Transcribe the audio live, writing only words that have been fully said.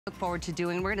Look forward to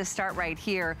doing. We're going to start right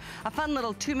here. A fun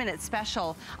little 2-minute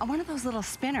special on one of those little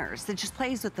spinners that just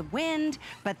plays with the wind.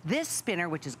 But this spinner,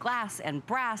 which is glass and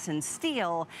brass and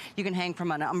steel, you can hang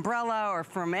from an umbrella or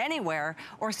from anywhere,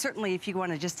 or certainly if you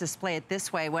want to just display it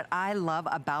this way. What I love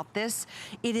about this,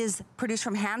 it is produced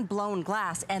from hand-blown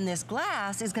glass, and this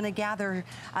glass is going to gather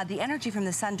the energy from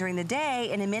the sun during the day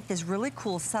and emit this really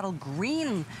cool subtle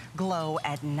green glow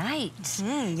at night.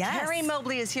 Yes. Carrie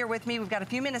Mobley is here with me. We've got a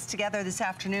few minutes together this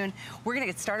afternoon. We're going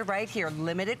to get started right here.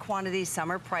 Limited quantity,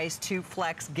 summer price, 2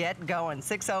 flex. Get going.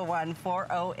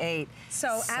 601-408.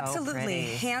 So absolutely,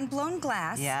 pretty. hand-blown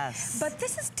glass. Yes. But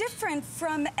this is different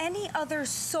from any other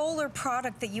solar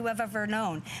product that you have ever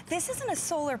known. This isn't a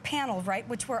solar panel, right,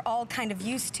 which we're all kind of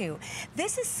used to.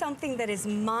 This is something that is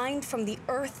mined from the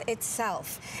earth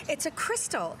itself. It's a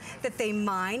crystal that they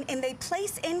mine and they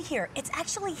place in here. It's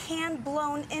actually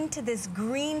hand-blown into this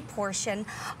green portion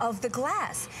of the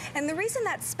glass. And the reason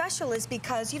that's special is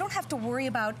because you don't have to worry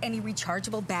about any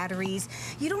rechargeable batteries.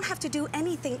 You don't have to do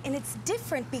anything, and it's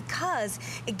different because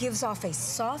it gives off a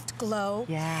soft glow.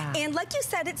 Yeah. And like you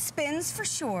said, it spins for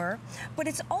sure, but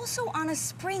it's also on a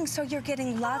spring, so you're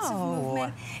getting lots of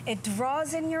movement. It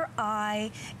draws in your eye.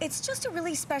 It's just a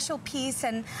really special piece,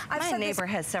 and my neighbor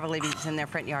has several of these in their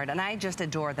front yard, and I just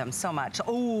adore them so much.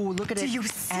 Oh, look at it. Do you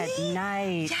see? At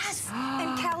night. Yes.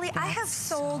 And Callie, I have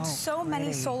sold so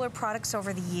many solar products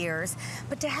over the years,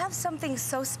 but to have something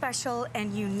so special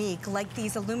and unique like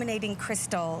these illuminating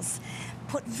crystals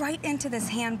put right into this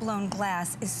hand-blown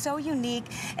glass is so unique,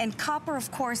 and copper,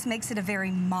 of course, makes it a very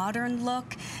modern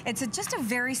look. It's just a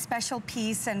very special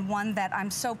piece, and one that I'm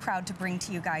so proud to bring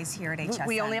to you guys here at HSN.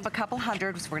 We only have a couple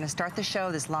hundred, so we're going to start the show,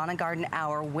 this Lawn and Garden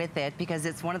Hour, with it, because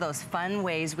it's one of those fun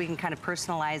ways we can kind of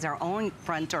personalize our own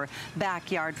front or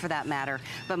backyard, for that matter.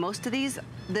 But most of these,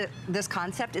 this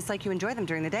concept, it's like you enjoy them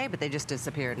during the day, but they just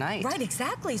disappear at night. Right,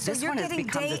 exactly. So you're getting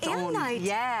day and night.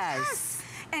 Yes.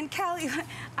 And Callie,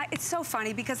 it's so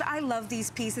funny because I love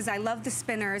these pieces. I love the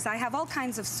spinners. I have all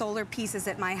kinds of solar pieces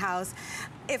at my house.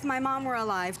 If my mom were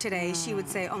alive today, she would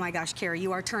say, oh my gosh, Carrie,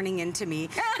 you are turning into me.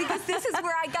 Because this is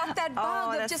where I got that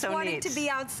bug of just wanting to be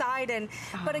outside. And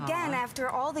But again, after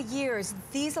all the years,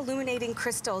 these illuminating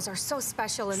crystals are so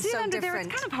special and so under different.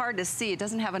 there, it's kind of hard to see. It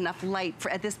doesn't have enough light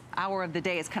at this hour of the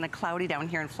day. It's kind of cloudy down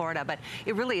here in Florida, but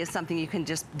it really is something you can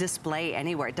just display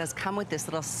anywhere. It does come with this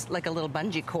little, like a little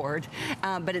bungee cord,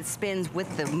 but it spins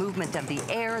with the movement of the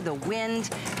air, the wind,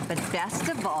 but best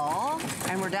of all,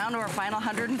 and we're down to our final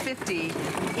 150,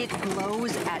 it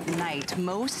glows at night.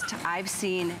 Most I've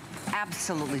seen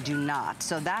absolutely do not.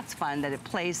 So that's fun that it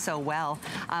plays so well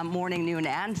morning, noon,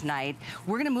 and night.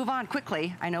 We're gonna move on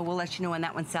quickly. I know we'll let you know when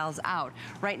that one sells out.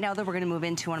 Right now, though, we're gonna move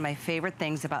into one of my favorite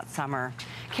things about summer.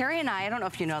 Carrie and I don't know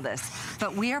if you know this,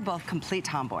 but we are both complete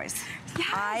tomboys. Yes.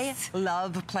 I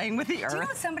love playing with the earth. Do you know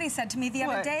what somebody said to me the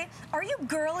other day? Are you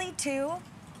girly too?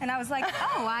 And I was like,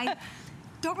 oh, I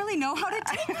don't really know how to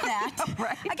take that.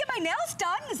 Right? I get my nails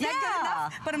done, is that good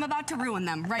enough? But I'm about to ruin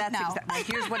them now.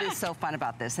 Here's what is so fun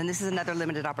about this, and this is another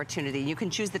limited opportunity. You can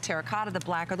choose the terracotta, the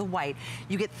black, or the white.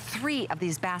 You get 3 of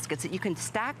these baskets that you can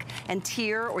stack and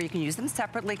tier, or you can use them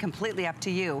separately, completely up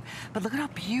to you. But look at how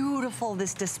beautiful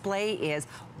this display is.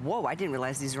 Whoa, I didn't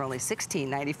realize these are only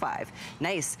 $16.95.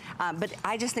 Nice. But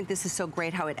I just think this is so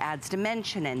great how it adds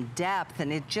dimension and depth,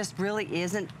 and it just really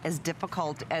isn't as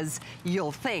difficult as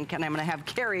you'll think. And I'm gonna have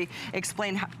Carrie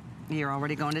explain how. You're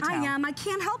already going to town. I am. I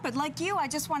can't help it. Like you, I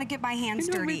just want to get my hands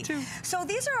dirty. Me too. So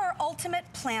these are our ultimate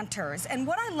planters, and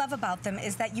what I love about them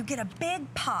is that you get a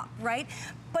big pop, right?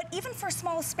 But even for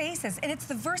small spaces, and it's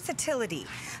the versatility.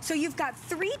 So you've got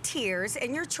 3 tiers,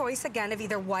 and your choice, again, of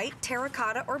either white,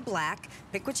 terracotta, or black.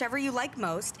 Pick whichever you like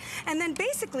most. And then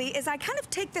basically, as I kind of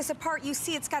take this apart, you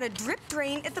see it's got a drip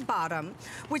drain at the bottom,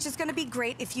 which is gonna be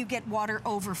great if you get water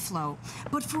overflow.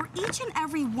 But for each and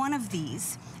every one of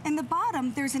these, in the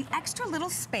bottom, there's an extra little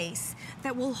space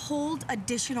that will hold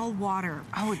additional water.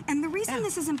 And the reason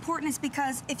this is important is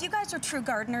because if you guys are true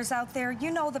gardeners out there,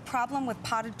 you know the problem with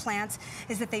potted plants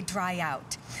is that they dry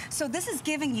out. So this is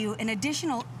giving you an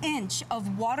additional inch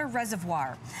of water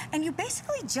reservoir. And you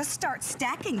basically just start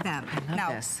stacking them.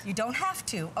 Now, you don't have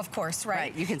to, of course, right?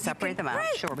 Right, you can separate them out,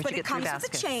 sure, but you get 3 baskets. It comes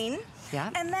with a chain. Yeah.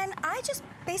 And then I just,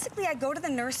 basically I go to the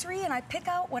nursery and I pick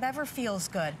out whatever feels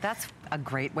good. That's a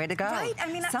great way to go. Right,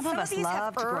 I mean, some of us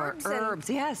love to grow herbs.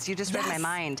 Yes, you just read my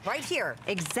mind. Right here.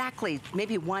 Exactly,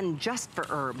 maybe one just for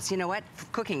herbs. You know what?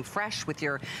 Cooking fresh with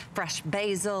your fresh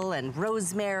basil and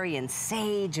rosemary and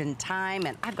sage and thyme,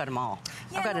 and I've got them all.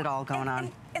 I've got it all going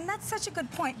on. And that's such a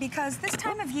good point, because this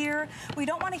time of year, we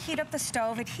don't want to heat up the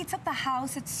stove. It heats up the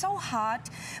house. It's so hot,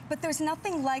 but there's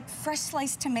nothing like fresh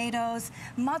sliced tomatoes,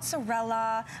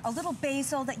 mozzarella, a little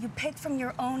basil that you pick from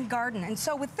your own garden. And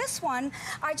so with this one,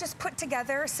 I just put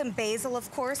together some basil, of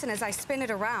course, and as I spin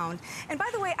it around. And by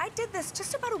the way, I did this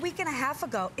just about a week and a half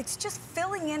ago. It's just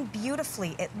filling in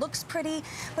beautifully. It looks pretty,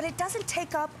 but it doesn't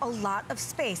take up a lot of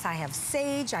space. I have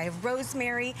sage, I have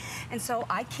rosemary, and so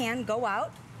I can go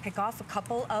out, pick off a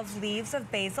couple of leaves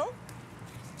of basil,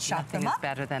 chop them up. Nothing is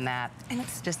better than that. And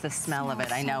it's just the smell of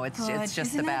it. I know, it's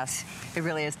just the best. It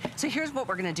really is. So here's what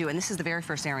we're gonna do, and this is the very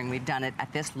first airing we've done it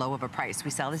at this low of a price.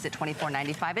 We sell this at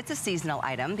 $24.95. It's a seasonal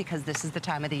item because this is the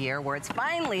time of the year where it's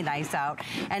finally nice out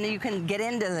and you can get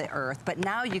into the earth, but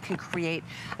now you can create,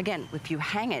 again, if you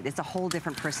hang it, it's a whole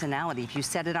different personality. If you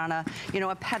set it on a,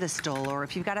 a pedestal, or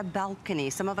if you've got a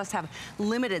balcony. Some of us have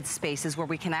limited spaces where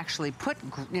we can actually put,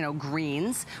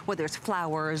 greens, whether it's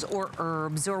flowers or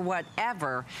herbs or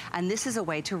whatever. And this is a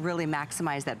way to really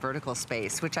maximize that vertical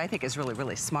space, which I think is really,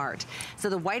 really smart. So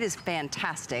the white is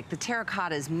fantastic. The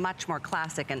terracotta is much more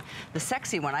classic, and the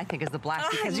sexy one I think is the black,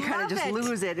 because you kind of just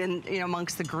lose it in,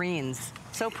 amongst the greens.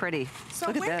 So pretty. So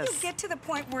look at when this. you get to the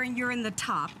point where you're in the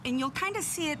top, and you'll kind of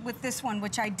see it with this one,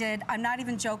 which I did, I'm not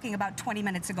even joking, about 20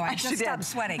 minutes ago. I just stopped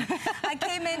sweating. I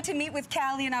came in to meet with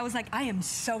Callie, and I was like, I am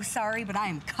so sorry, but I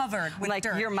am covered with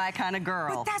dirt. You're my kind of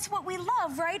girl. But that's what we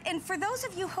love, right? And for those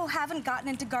of you who haven't gotten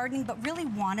into gardening but really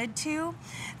wanted to,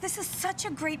 this is such a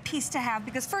great piece to have,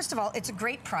 because first of all, it's a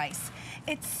great price.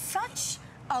 It's such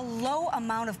a low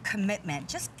amount of commitment.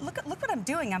 Just look what I'm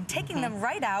doing. I'm taking them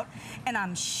right out and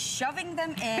I'm shoving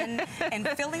them in and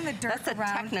filling the dirt around.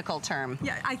 That's a technical term.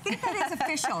 Yeah, I think that is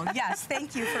official. Yes,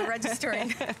 thank you for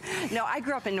registering. No, I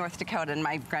grew up in North Dakota and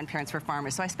my grandparents were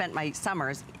farmers, so I spent my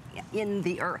summers in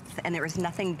the earth, and there is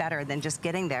nothing better than just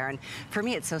getting there. And for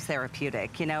me, it's so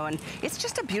therapeutic, and it's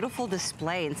just a beautiful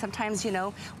display. And sometimes,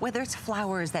 whether it's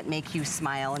flowers that make you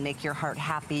smile and make your heart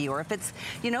happy, or if it's,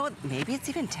 maybe it's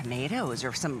even tomatoes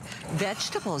or some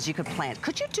vegetables you could plant.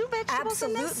 Could you do vegetables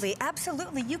in this? Absolutely,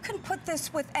 absolutely. You can put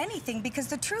this with anything, because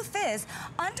the truth is,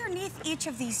 underneath each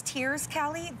of these tiers,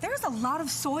 Callie, there's a lot of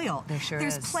soil. There sure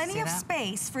There's is. plenty of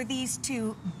space for these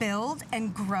to build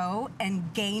and grow and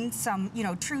gain some,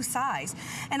 true size.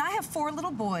 And I have 4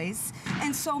 little boys,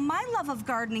 and so my love of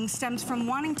gardening stems from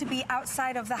wanting to be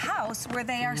outside of the house where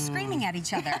they are screaming at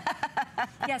each other.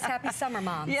 Yes, happy summer,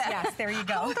 moms. Yeah. Yes, there you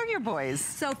go. How old are your boys?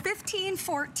 So 15,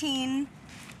 14,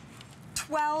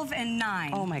 12 and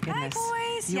 9. Oh my goodness.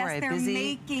 Hi, boys. You are yes, a they're busy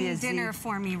making dinner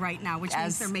for me right now, which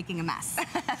means they're making a mess.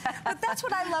 But that's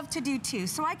what I love to do too,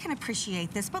 so I can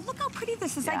appreciate this. But look how pretty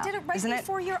this is. I did it right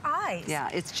before your eyes. Yeah,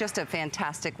 it's just a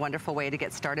fantastic, wonderful way to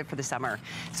get started for the summer.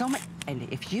 And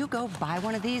if you go buy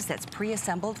one of these that's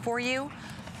pre-assembled for you,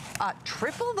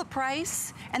 triple the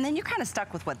price, and then you're kind of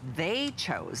stuck with what they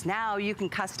chose. Now you can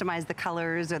customize the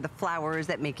colors or the flowers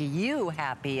that make you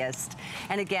happiest.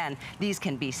 And again, these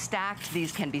can be stacked,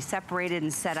 these can be separated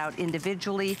and set out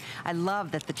individually. I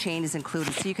love that the chain is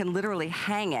included, so you can literally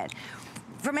hang it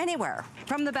from anywhere,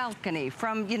 from the balcony,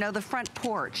 from, the front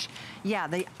porch. Yeah,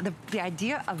 the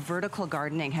idea of vertical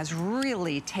gardening has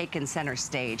really taken center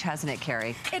stage, hasn't it,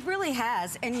 Carrie? It really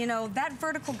has, and that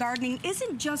vertical gardening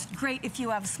isn't just great if you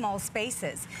have small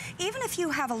spaces. Even if you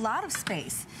have a lot of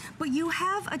space, but you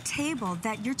have a table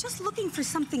that you're just looking for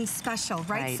something special,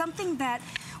 right? Something that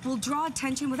will draw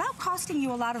attention without costing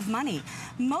you a lot of money.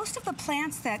 Most of the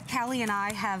plants that Callie and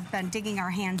I have been digging our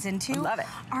hands into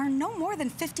are no more than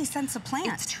 50 cents a plant.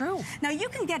 It's true. Now, you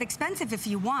can get expensive if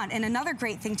you want, and another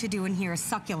great thing to do in here is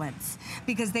succulents,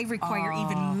 because they require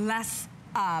even less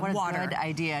water. What a good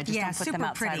idea. Just don't put them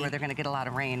outside where they're going to get a lot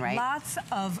of rain, right? Lots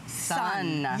of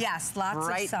sun. Yes, lots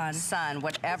of sun. Sun.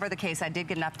 Whatever the case, I did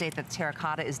get an update that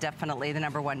terracotta is definitely the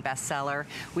 #1 bestseller.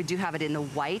 We do have it in the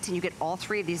white, and you get all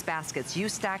 3 of these baskets. You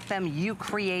stack them, you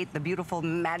create the beautiful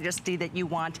majesty that you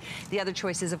want. The other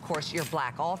choice is, of course, your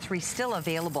black. All 3 still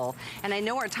available. And I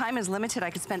know our time is limited. I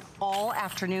could spend all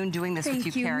afternoon doing this with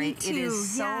you, Carrie. Me too. It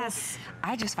is so,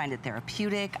 I just find it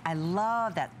therapeutic. I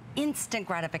love that instant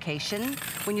gratification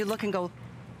when you look and go,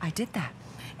 I did that.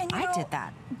 And I did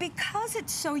that. Because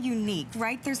it's so unique,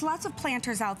 right? There's lots of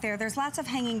planters out there. There's lots of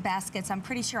hanging baskets. I'm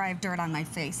pretty sure I have dirt on my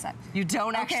face. You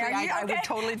don't actually. I would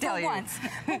totally tell you. Once.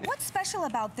 But what's special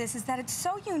about this is that it's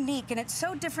so unique and it's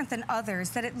so different than others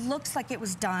that it looks like it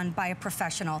was done by a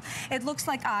professional. It looks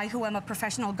like I, who am a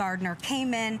professional gardener,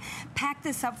 came in, packed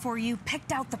this up for you,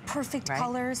 picked out the perfect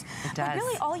colors. It does. But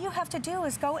really, all you have to do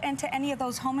is go into any of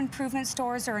those home improvement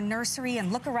stores or a nursery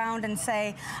and look around and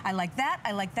say, I like that,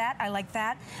 I like that, I like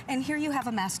that. And here you have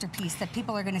a masterpiece that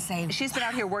people are going to say, she's been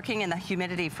out here working in the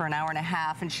humidity for an hour and a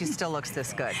half, and she still looks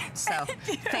this good. So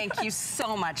thank you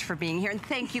so much for being here, and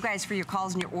thank you guys for your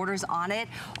calls and your orders on it.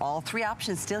 All three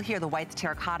options still here, the white, the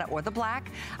terracotta, or the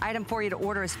black. Item for you to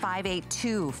order is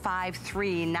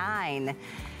 582539.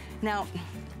 Now,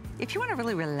 if you want to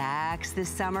really relax this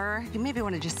summer, you maybe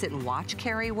want to just sit and watch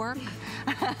Carrie work.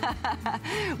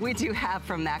 We do have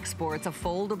from Max Sports a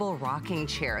foldable rocking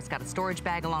chair. It's got a storage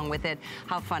bag along with it.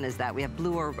 How fun is that? We have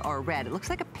blue or red. It looks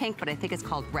like a pink, but I think it's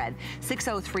called red.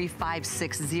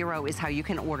 603560 is how you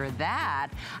can order that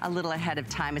a little ahead of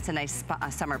time. It's a nice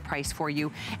summer price for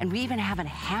you. And we even have a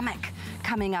hammock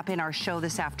coming up in our show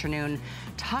this afternoon.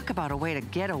 Talk about a way to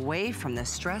get away from the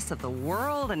stress of the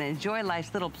world and enjoy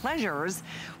life's little pleasures.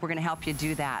 We're going to help you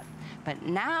do that. But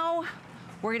now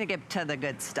we're going to get to the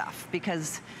good stuff,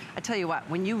 because I tell you what,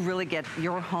 when you really get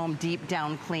your home deep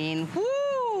down clean,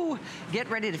 woo, get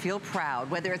ready to feel proud.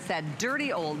 Whether it's that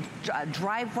dirty old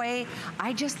driveway,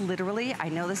 I just literally, I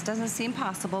know this doesn't seem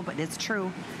possible, but it's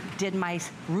true, did my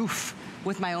roof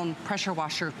with my own pressure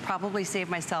washer. Probably saved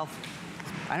myself,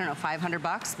 I don't know, 500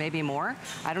 bucks, maybe more.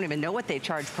 I don't even know what they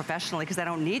charge professionally because I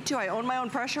don't need to. I own my own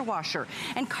pressure washer.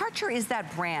 And Karcher is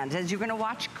that brand. As you're gonna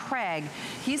watch Craig,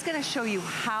 he's gonna show you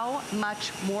how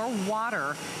much more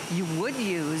water you would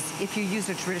use if you used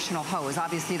a traditional hose.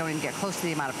 Obviously, you don't even get close to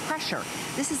the amount of pressure.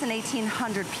 This is an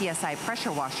 1800 PSI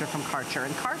pressure washer from Karcher.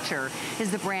 And Karcher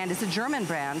is the brand, it's a German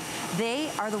brand.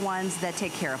 They are the ones that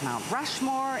take care of Mount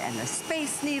Rushmore and the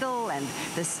Space Needle and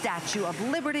the Statue of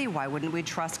Liberty. Why wouldn't we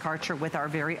trust Karcher with our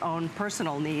very own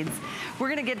personal needs? We're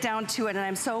gonna get down to it, and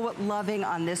I'm so loving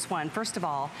on this one. First of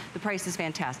all, the price is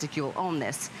fantastic. You'll own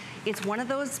this. It's one of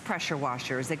those pressure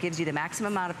washers that gives you the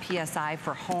maximum amount of PSI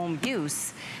for home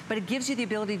use, but it gives you the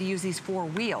ability to use these 4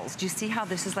 wheels. Do you see how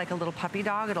this is like a little puppy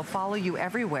dog? It'll follow you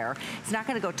everywhere. It's not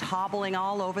gonna go toppling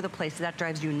all over the place. That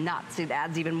drives you nuts. It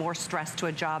adds even more stress to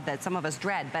a job that some of us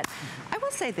dread. But I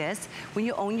will say this, when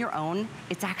you own your own,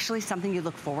 it's actually something you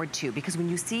look forward to, because when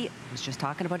you see, I was just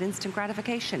talking about instant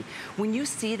gratification, when you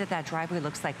see that that driveway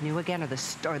looks like new again, or the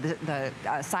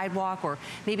sidewalk, or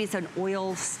maybe it's an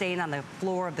oil stain on the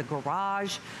floor of the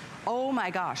garage, oh my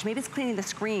gosh, maybe it's cleaning the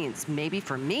screens. Maybe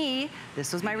for me,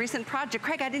 this was my recent project.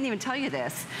 Craig, I didn't even tell you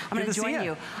this. I'm gonna join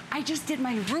you. I just did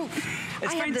my roof.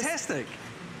 It's fantastic.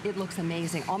 It looks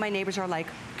amazing. All my neighbors are like,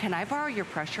 can I borrow your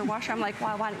pressure washer? I'm like,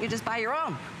 well, why don't you just buy your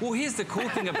own? Well, here's the cool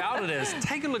thing about it is,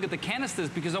 take a look at the canisters,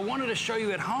 because I wanted to show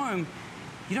you at home,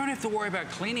 you don't have to worry about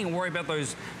cleaning and worry about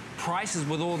those prices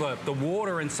with all the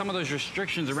water and some of those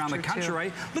restrictions around the country,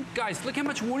 right? Look, guys, look how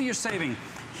much water you're saving.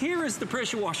 Here is the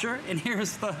pressure washer, and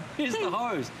here's the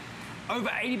hose. Over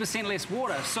 80% less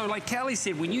water. So like Callie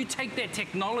said, when you take that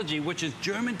technology, which is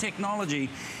German technology,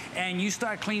 and you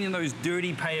start cleaning those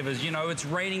dirty pavers, you know, it's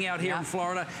raining out here in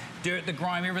Florida, dirt, the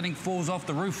grime, everything falls off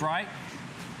the roof, right?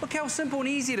 Look how simple and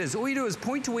easy it is. All you do is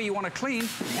point to where you want to clean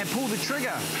and pull the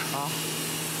trigger. Oh.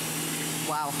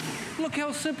 Wow. Look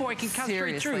how simple I can cut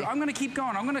straight through. I'm going to keep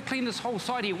going. I'm going to clean this whole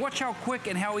side here. Watch how quick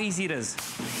and how easy it is.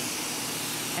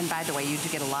 And by the way, you do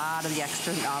get a lot of the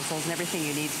extra nozzles and everything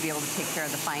you need to be able to take care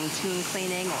of the fine-tune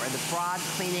cleaning or the broad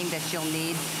cleaning that you'll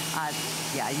need.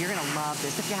 Yeah, you're going to love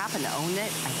this. If you happen to own it,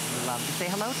 I'd love to say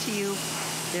hello to you.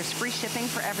 There's free shipping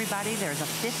for everybody. There's a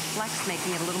 5th flex,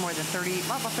 making it a little more than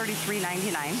about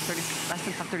 $33.99, less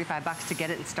than $35 to get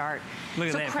it and start. Look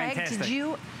at that, Craig, fantastic.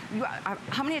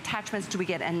 how many attachments do we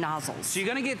get and nozzles? So you're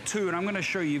going to get 2, and I'm going to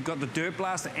show you. You've got the Dirt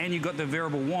Blaster and you've got the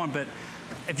variable wand, but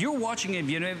if you're watching it,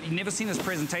 you've never seen this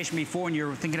presentation before and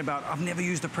you're thinking about, I've never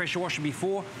used a pressure washer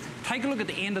before, take a look at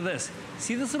the end of this.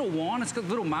 See this little wand? It's got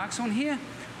little marks on here.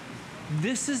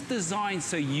 This is designed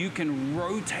so you can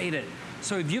rotate it.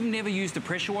 So if you've never used a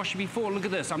pressure washer before, look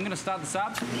at this. I'm going to start this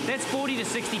up. That's 40 to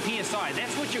 60 PSI.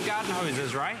 That's what your garden hose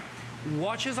is, right?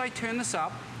 Watch as I turn this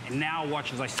up, and now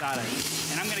watch as I start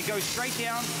it. And I'm going to go straight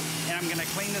down, and I'm going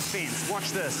to clean this fence.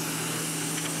 Watch this.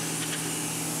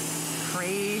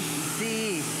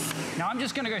 Crazy. Now I'm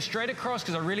just going to go straight across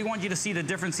because I really want you to see the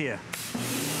difference here.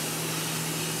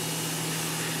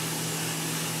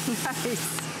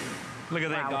 Nice. Look at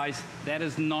that, guys. That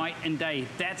is night and day.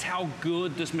 That's how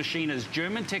good this machine is.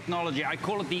 German technology. I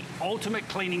call it the ultimate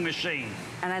cleaning machine.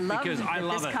 And I love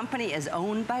that this company is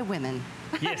owned by women.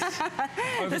 Yes.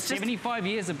 Over 75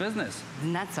 years of business.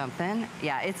 Isn't that something?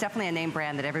 Yeah, it's definitely a name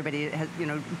brand that everybody has,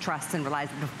 trusts and relies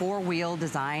on. The 4-wheel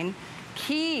design,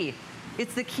 key.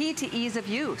 It's the key to ease of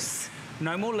use.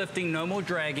 No more lifting, no more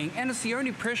dragging, and it's the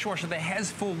only pressure washer that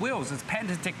has 4 wheels. It's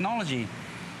patented technology.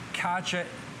 Karcher,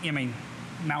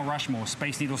 Mount Rushmore,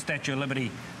 Space Needle, Statue of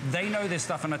Liberty. They know their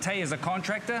stuff, and I tell you, as a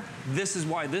contractor, this is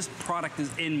why this product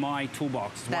is in my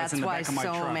toolbox. That's why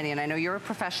so many, and I know you're a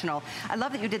professional. I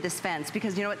love that you did this fence,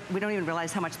 because you know what? We don't even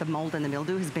realize how much the mold and the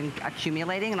mildew has been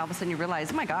accumulating, and all of a sudden you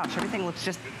realize, oh my gosh, everything looks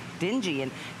just dingy,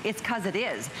 and it's because it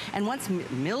is. And once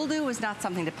mildew is not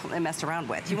something to mess around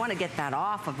with. You want to get that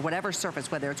off of whatever surface,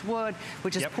 whether it's wood,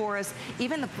 which is porous.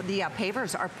 Even the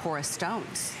pavers are porous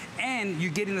stones. And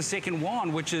you're getting the second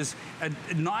wand, which is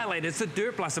annihilated. It's a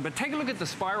dirt blaster. But take a look at the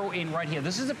spiral end right here.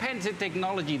 This is a patented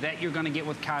technology that you're going to get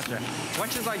with Karcher.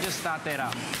 Watch as I just start that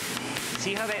up.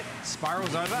 See how that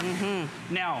spirals over?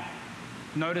 Mm-hmm. Now,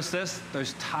 notice this,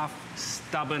 those tough,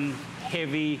 stubborn,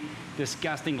 heavy,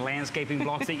 disgusting landscaping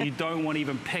blocks that you don't want to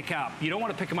even pick up. You don't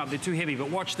want to pick them up, they're too heavy.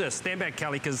 But watch this, stand back,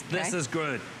 Kelly, because this is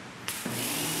good.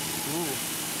 Ooh.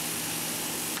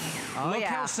 Oh, look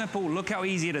how simple, look how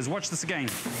easy it is. Watch this again.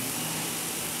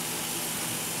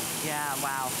 Yeah,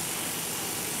 wow.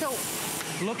 So,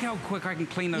 look how quick I can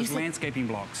clean those landscaping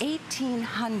blocks.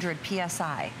 1,800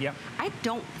 PSI. Yep. I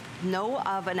don't know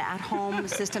of an at-home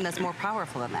system that's more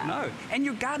powerful than that. No, and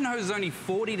your garden hose is only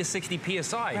 40 to 60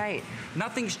 PSI. Right.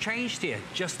 Nothing's changed here,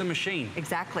 just the machine.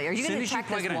 Exactly. Are you going to attack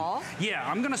this wall? Yeah,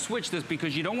 I'm going to switch this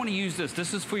because you don't want to use this.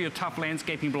 This is for your tough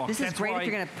landscaping blocks. This is great if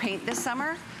you're going to paint this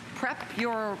summer. Prep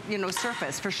your,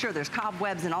 surface for sure. There's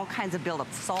cobwebs and all kinds of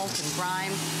buildup, salt and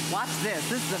grime. Watch this.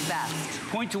 This is the best.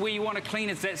 Point to where you want to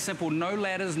clean. It's that simple. No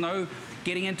ladders, no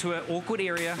getting into an awkward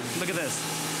area. Look at this.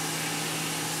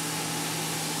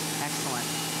 Excellent.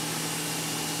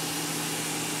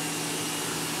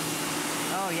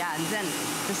 Oh yeah, and then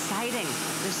the siding.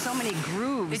 There's so many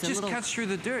grooves. It just cuts through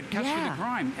the dirt, cuts through the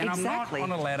grime. And exactly. I'm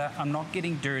not on a ladder. I'm not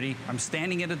getting dirty. I'm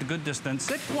standing at a good distance.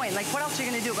 Good point. Like, what else are you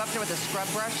going to do? Go up there with a scrub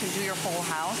brush and do your whole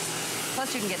house?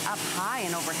 Plus, you can get up high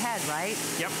and overhead, right?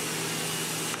 Yep.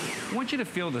 I want you to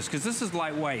feel this, because this is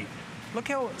lightweight. Look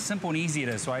how simple and easy it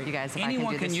is, right? You guys, if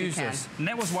anyone I can do use this. And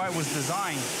that was why it was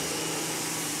designed.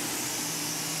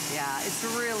 Yeah, it's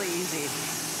really easy.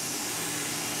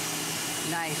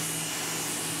 Nice.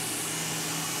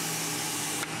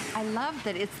 I love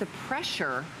that it's the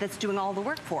pressure that's doing all the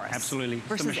work for us. Absolutely.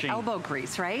 Versus elbow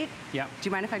grease, right? Yeah. Do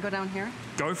you mind if I go down here?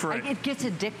 Go for it. It gets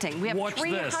addicting. We have Watch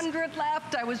 300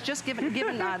 left. I was just given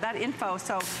that info.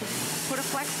 So put a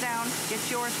flex down,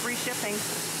 get yours, free shipping.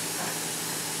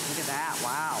 Look at that,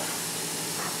 wow.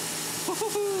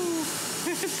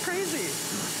 It's crazy.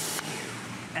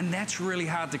 And that's really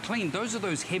hard to clean. Those are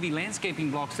those heavy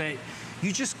landscaping blocks that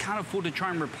you just can't afford to try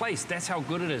and replace. That's how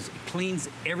good it is. It cleans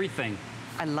everything.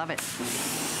 I love it.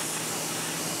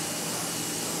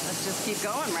 Let's just keep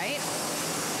going, right?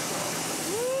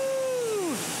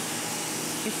 Woo!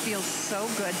 It feels so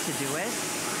good to do it.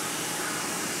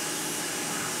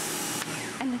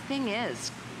 And the thing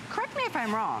is, correct me if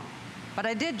I'm wrong, but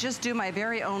I did just do my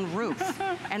very own roof,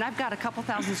 and I've got a couple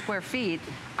thousand square feet.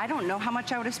 I don't know how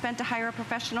much I would have spent to hire a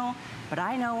professional, but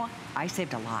I know I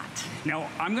saved a lot. Now,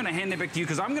 I'm going to hand that back to you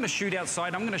because I'm going to shoot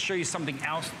outside. I'm going to show you something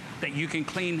else that you can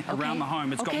clean around the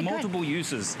home. It's got multiple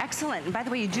uses. Excellent. And by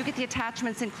the way, you do get the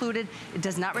attachments included. It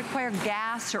does not require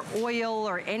gas or oil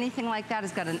or anything like that.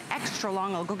 It's got an extra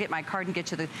long, I'll go get my card and get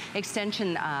you the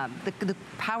extension, the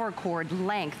power cord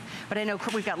length. But I know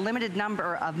we've got limited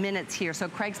number of minutes here. So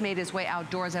Craig's made his way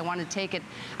outdoors. I want to take it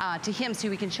to him so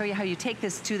we can show you how you take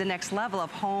this to the next level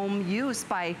of home use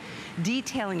by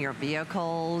detailing your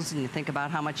vehicles. And you think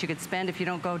about how much you could spend if you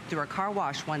don't go through a car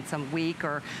wash once a week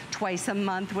or twice a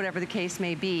month, whatever the case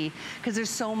may be, because there's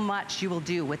so much you will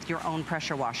do with your own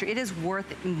pressure washer. It is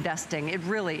worth investing. It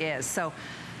really is. So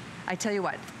I tell you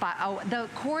what, the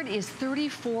cord is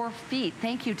 34 feet.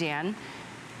 Thank you, Dan.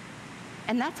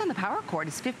 And that's on the power cord.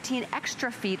 It's 15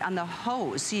 extra feet on the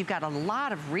hose. So you've got a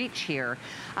lot of reach here.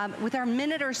 With our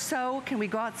minute or so, can we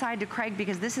go outside to Craig?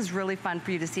 Because this is really fun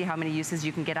for you to see how many uses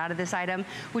you can get out of this item,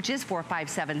 which is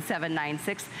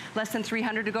 457796. Less than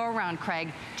 300 to go around,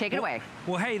 Craig. Take it away.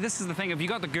 Well, hey, this is the thing. If you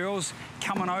got the girls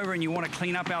coming over and you want to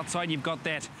clean up outside, you've got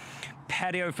that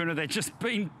patio furniture that's just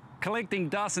been collecting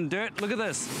dust and dirt. Look at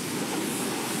this.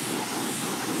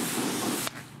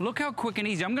 Look how quick and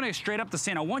easy. I'm going to go straight up the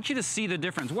center. I want you to see the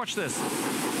difference. Watch this.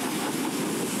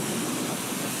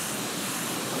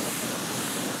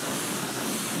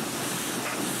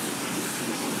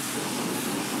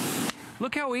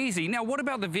 Look how easy. Now, what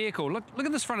about the vehicle? Look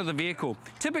at this front of the vehicle.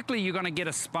 Typically, you're going to get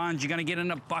a sponge. You're going to get in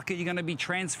a bucket. You're going to be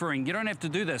transferring. You don't have to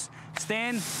do this.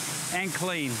 Stand and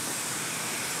clean.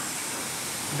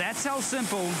 That's how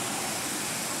simple.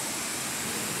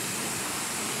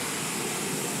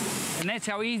 And that's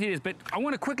how easy it is. But I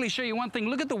want to quickly show you one thing.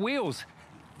 Look at the wheels.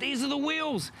 These are the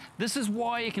wheels. This is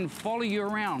why it can follow you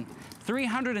around.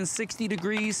 360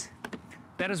 degrees.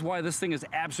 That is why this thing is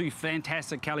absolutely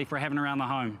fantastic, Kelly, for having around the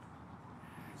home.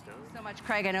 So much,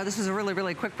 Craig. I know this was a really,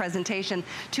 really quick presentation.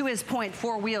 To his point,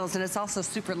 4 wheels, and it's also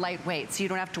super lightweight, so you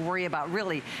don't have to worry about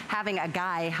really having a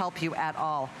guy help you at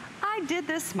all. I did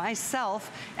this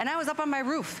myself, and I was up on my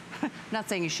roof. Not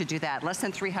saying you should do that. Less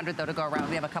than 300, though, to go around.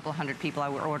 We have a couple hundred people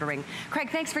who are ordering. Craig,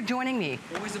 thanks for joining me.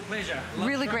 Always a pleasure.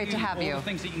 Really great to have you. All the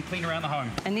things that you can clean around the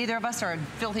home. And neither of us are a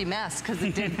filthy mess, because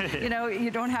it did, you know, you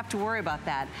don't have to worry about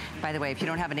that. By the way, if you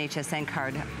don't have an HSN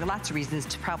card, there are lots of reasons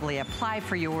to probably apply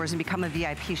for yours and become a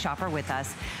VIP shopper with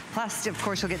us. Plus, of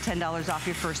course, you'll get $10 off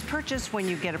your first purchase when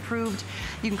you get approved.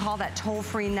 You can call that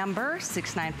toll-free number,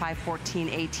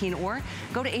 695-1418, or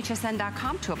go to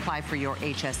hsn.com to apply for your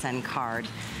HSN card.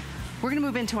 We're gonna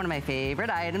move into one of my favorite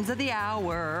items of the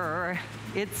hour.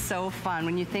 It's so fun.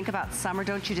 When you think about summer,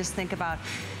 don't you just think about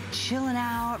chilling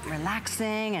out,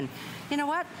 relaxing, and you know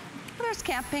what? Whether it's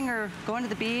camping or going to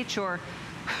the beach or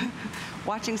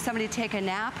watching somebody take a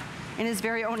nap in his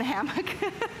very own hammock.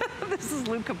 This is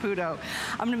Lou Caputo.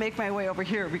 I'm gonna make my way over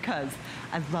here because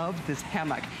I love this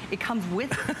hammock. It comes with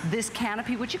this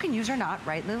canopy, which you can use or not,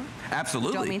 right, Lou?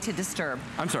 Absolutely. Don't mean to disturb.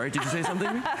 I'm sorry, did you say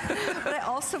something? But I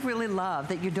also really love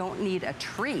that you don't need a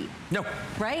tree. No.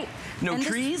 Right? No And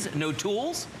trees, no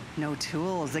tools. No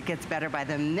tools. It gets better by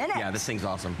the minute. Yeah, this thing's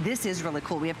awesome. This is really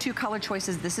cool. We have 2 color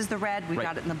choices. This is the red. We've Right.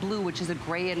 got it in the blue, which is a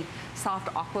gray and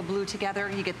soft aqua blue together.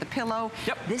 You get the pillow.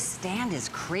 Yep. This stand is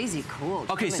crazy cool.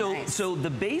 It's Okay, really nice. so the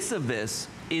base of this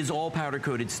is all powder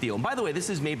coated steel. And by the way, this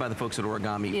is made by the folks at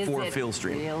Origami Is for it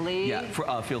Philstream. really? Yeah, for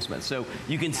Philsmith. So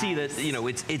you can see that, you know,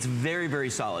 it's very, very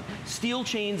solid. Steel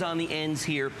chains on the ends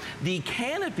here. The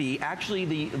canopy, actually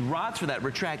the rods for that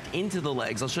retract into the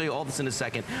legs. I'll show you all this in a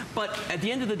second. But at the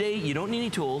end of the day, you don't need any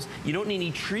tools, you don't need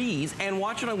any trees, and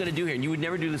watch what I'm gonna do here. And you would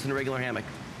never do this in a regular hammock.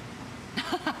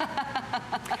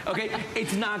 Okay,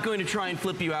 it's not going to try and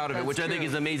flip you out of it, which I think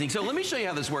is amazing. So let me show you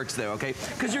how this works though, okay?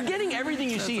 Because you're getting everything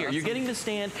you see here. Awesome. You're getting the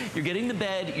stand, you're getting the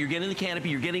bed, you're getting the canopy,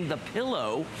 you're getting the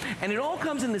pillow, and it all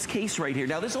comes in this case right here.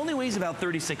 Now this only weighs about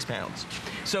 36 pounds.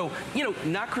 So, you know,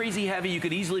 not crazy heavy. You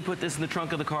could easily put this in the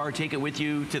trunk of the car, take it with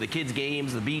you to the kids'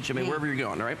 games, the beach, I mean, wherever you're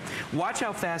going, all right? Watch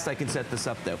how fast I can set this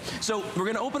up though. So we're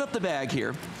gonna open up the bag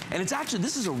here, and it's actually,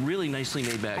 this is a really nicely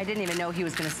made bag. I didn't even know he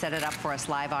was gonna set it up for us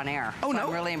live on air. Oh, so no?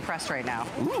 I'm really impressed right now.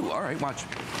 Ooh, all right, watch.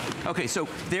 Okay, so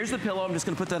there's the pillow. I'm just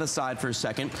gonna put that aside for a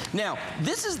second. Now,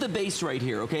 this is the base right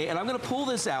here, okay? And I'm gonna pull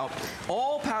this out,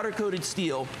 all powder coated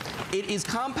steel. It is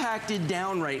compacted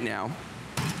down right now.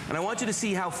 And I want you to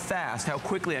see how fast, how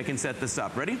quickly I can set this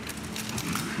up. Ready?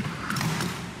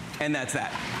 And that's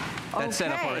that. That's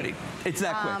set up already. It's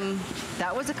that quick.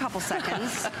 That was a couple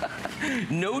seconds.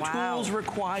 No tools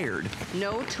required.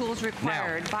 No tools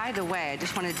required. Now, by the way, I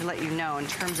just wanted to let you know, in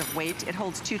terms of weight, it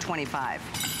holds 225.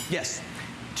 Yes.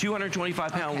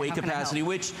 225-pound weight capacity,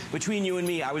 which between you and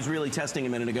me, I was really testing a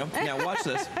minute ago. Now watch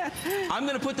this. I'm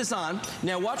gonna put this on.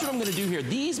 Now watch what I'm gonna do here.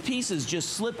 These pieces just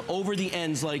slip over the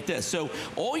ends like this. So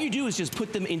all you do is just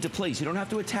put them into place. You don't have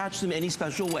to attach them any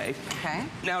special way. Okay.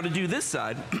 Now to do this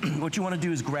side, what you wanna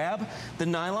do is grab the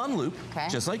nylon loop,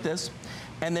 just like this,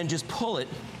 and then just pull it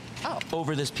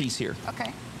over this piece here.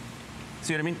 Okay.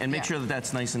 See what I mean? And make sure that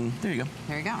that's nice and, there you go.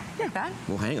 There you go. Like that?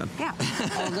 Well, hang on. Yeah.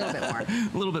 Oh, a little bit more.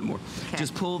 A little bit more. Okay.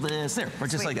 Just pull this there, or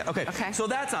just like that. Okay. So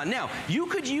that's on. Now, you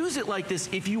could use it like this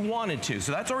if you wanted to.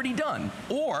 So that's already done.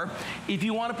 Or if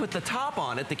you want to put the top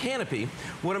on it, the canopy,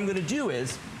 what I'm going to do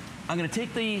is I'm going to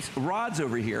take these rods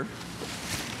over here,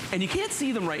 and you can't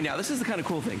see them right now. This is the kind of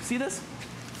cool thing. See this?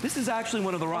 This is actually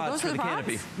one of the rods for the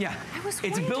canopy. Yeah.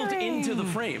 It's built into the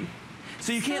frame.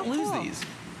 So you can't lose these.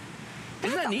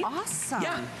 Isn't that neat? Awesome.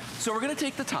 Yeah. So we're gonna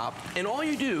take the top, and all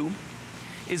you do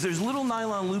is there's little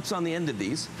nylon loops on the end of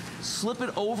these. Slip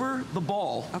it over the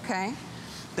ball. Okay.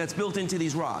 That's built into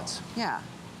these rods. Yeah.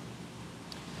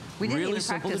 We didn't really even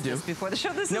simple practice to do. this before the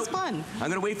show. This is fun. I'm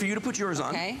gonna wait for you to put yours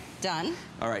on. Okay, done.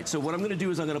 All right, so what I'm gonna do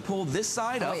is I'm gonna pull this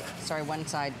side up. Wait, sorry, one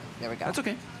side. There we go. That's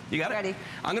okay. You got it? Ready.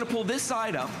 I'm gonna pull this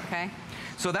side up. Okay.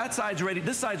 So that side's ready,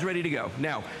 this side's ready to go.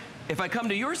 Now, if I come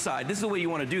to your side, this is the way you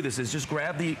wanna do this, is just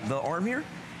grab the arm here,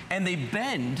 and they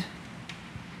bend.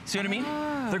 See what I mean?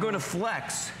 They're going to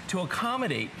flex to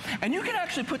accommodate. And you can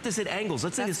actually put this at angles.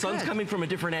 Let's say the sun's coming from a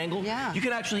different angle. Yeah. You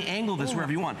can actually angle this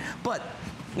wherever you want. But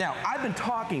now, I've been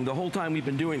talking the whole time we've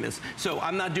been doing this, so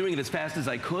I'm not doing it as fast as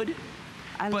I could.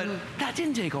 But that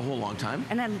didn't take a whole long time.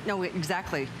 And no,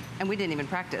 exactly. And we didn't even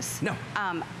practice. No.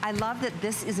 I love that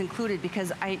this is included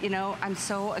because I'm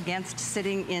so against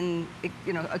sitting in,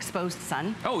 exposed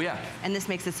sun. Oh, yeah. And this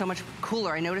makes it so much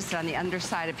cooler. I noticed it on the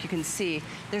underside, if you can see,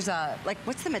 there's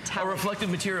what's the metallic? A reflective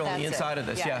material on the inside of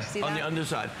this, yeah. On the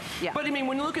underside. Yeah. But I mean,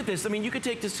 when you look at this, I mean, you could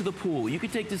take this to the pool, you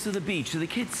could take this to the beach, to the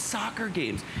kids' soccer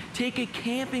games, take it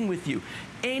camping with you.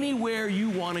 Anywhere you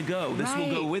want to go, this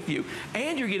will go with you.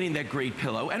 And you're getting that great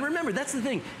pillow. And remember, that's the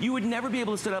thing. You would never be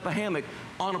able to set up a hammock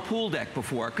on a pool deck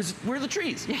before, because where are the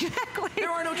trees? Exactly.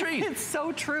 There are no trees. It's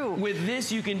so true. With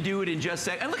this, you can do it in just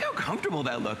seconds. And look how comfortable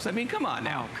that looks. I mean, come on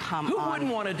now. Oh, come Who on.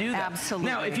 wouldn't want to do that? Absolutely.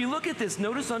 Now, if you look at this,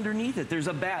 notice underneath it, there's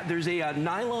a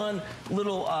nylon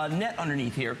little net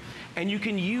underneath here, and you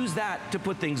can use that to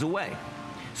put things away.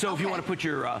 So if you want to put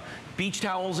your beach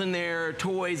towels in there,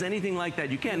 toys, anything like that,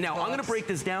 you can. Now, I'm going to break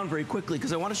this down very quickly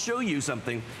because I want to show you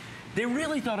something. They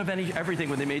really thought of everything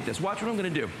when they made this. Watch what I'm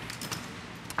going to do.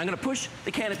 I'm going to push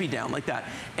the canopy down like that,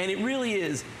 and it really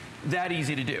is that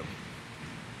easy to do.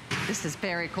 This is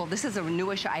very cool. This is a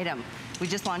newish item. We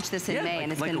just launched this in May,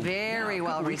 and it's been very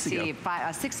well received.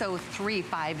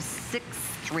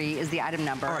 603563 is the item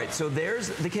number. All right, so there's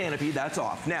the canopy. That's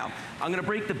off. Now, I'm going to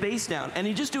break the base down, and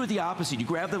you just do it the opposite. You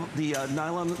grab the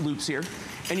nylon loops here,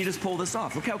 and you just pull this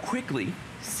off. Look how quickly.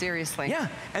 Seriously. Yeah,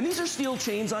 and these are steel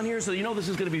chains on here, so you know this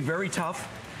is going to be very tough.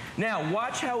 Now,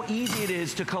 watch how easy it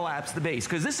is to collapse the base,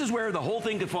 because this is where the whole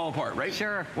thing could fall apart, right?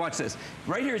 Sure. Watch this.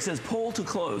 Right here it says pull to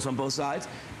close on both sides.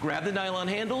 Grab the nylon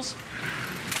handles.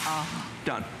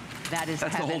 Done. That's the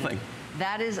whole thing.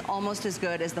 That is almost as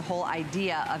good as the whole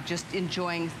idea of just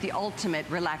enjoying the ultimate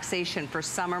relaxation for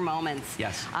summer moments.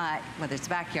 Yes. Whether it's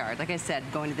backyard, like I said,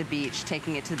 going to the beach,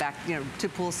 taking it to the back, to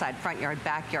poolside, front yard,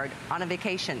 backyard, on a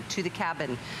vacation, to the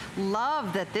cabin.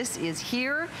 Love that this is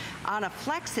here. On a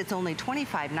flex, it's only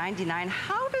 $25.99.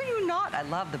 How do you not? I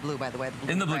love the blue, by the way.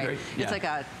 In the blue gray. Yeah. It's like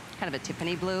a kind of a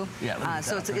Tiffany blue. Yeah,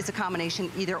 so it's a combination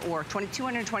either or.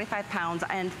 225 pounds.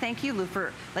 And thank you, Lou,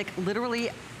 for literally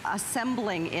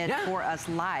assembling it for us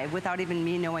live without even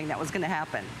me knowing that was going to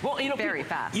happen. Well, very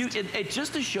fast.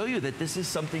 Just to show you that this is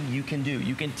something you can do.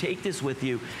 You can take this with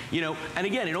you, and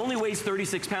again, it only weighs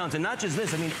 36 pounds. And not just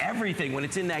this, I mean, everything when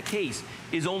it's in that case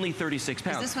is only 36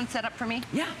 pounds. Is this one set up for me?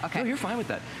 Yeah. Okay. No, you're fine with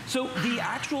that. So the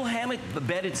actual hammock, the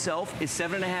bed itself is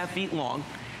 7.5 feet long.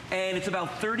 And it's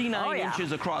about 39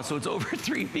 inches across, so it's over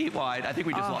 3 feet wide. I think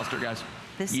we just lost her, guys.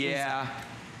 This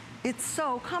it's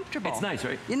so comfortable. It's nice,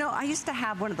 right? I used to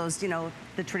have one of those, the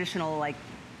traditional,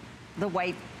 the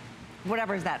white,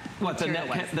 whatever is that. What, the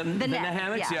net net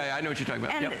hammocks? Yeah, I know what you're talking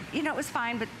about. And, it was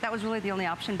fine, but that was really the only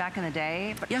option back in the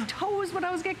day. But toes would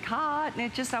always get caught, and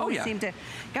it just always seemed to,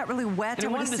 got really wet.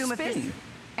 And I would assume if this,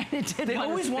 and it did They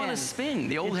always want to spin,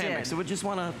 the old hammocks. They would just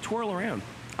want to twirl around.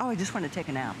 Oh, I just want to take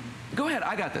a nap. Go ahead,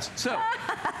 I got this. So,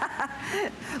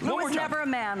 Lou was never a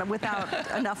man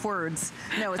without enough words.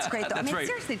 No, it's great though. That's right.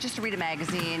 Seriously, just to read a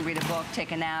magazine, read a book,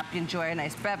 take a nap, enjoy a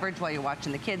nice beverage while you're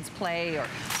watching the kids play or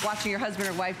watching your husband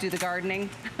or wife do the gardening.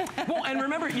 Well, and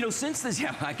remember, since this,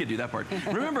 I could do that part.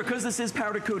 Remember, because this is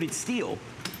powder-coated steel,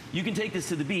 you can take this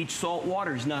to the beach. Salt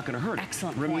water is not going to hurt it.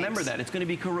 Excellent Remember that. It's going to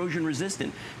be corrosion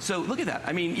resistant. So look at that.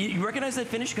 I mean, you recognize that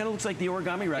finish? It kind of looks like the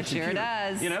origami rack. It sure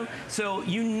does. So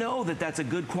you know that that's a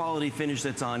good quality finish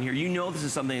that's on here. You know this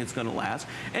is something that's going to last.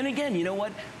 And again, you know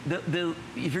what?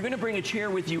 If you're going to bring a chair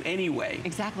with you anyway.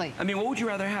 Exactly. I mean, what would you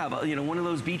rather have? One of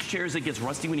those beach chairs that gets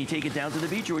rusty when you take it down to the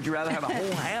beach, or would you rather have a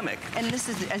whole hammock? And this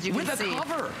is, as you can see. With a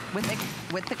cover.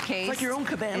 With the case. It's like your own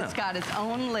cabana. It's got its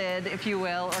own lid, if you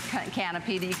will, or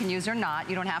canopy that you can use or not.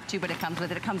 You don't have to, but it comes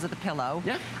with it. It comes with a pillow.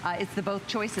 Yeah. It's the both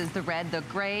choices, the red, the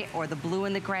gray, or the blue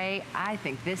and the gray. I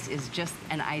think this is just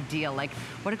an ideal,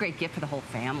 what a great gift for the whole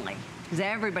family. Because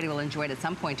everybody will enjoy it at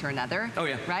some point or another. Oh,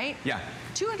 yeah. Right? Yeah.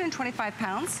 225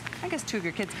 pounds. I guess 2 of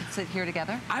your kids could sit here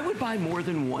together. I would buy more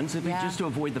than one just to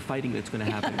avoid the fighting that's going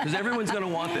to happen. Because everyone's going to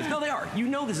want this. No, they are. You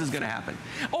know this is going to happen.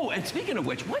 Oh, and speaking of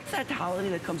which, what's that holiday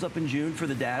that comes up in June for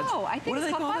the dads? Oh, I think it's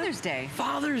called Father's Day.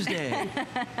 Father's Day.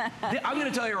 I'm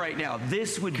going to tell you right now,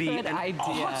 this would be an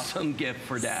awesome gift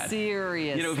for dad.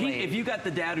 Seriously. If you got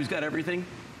the dad who's got everything,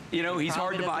 he's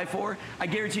hard to buy for. I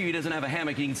guarantee you he doesn't have a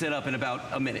hammock he can sit up in about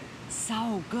a minute.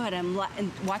 So good. And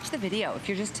watch the video. If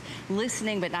you're just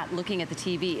listening but not looking at the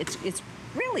TV, it's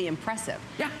really impressive.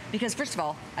 Yeah. Because first of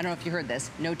all, I don't know if you heard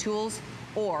this, no tools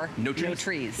or no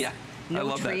trees. Yeah. No I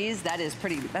love trees. That is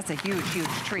pretty. That's a huge, huge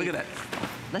tree. Look at that.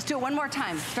 Let's do it one more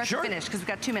time, start to finish, because we've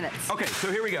got 2 minutes. Okay,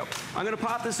 so here we go. I'm gonna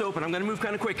pop this open. I'm gonna move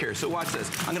kind of quick here, so watch this.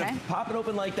 I'm gonna pop it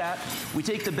open like that. We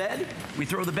take the bed, we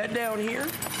throw the bed down here.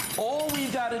 All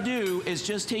we've got to do is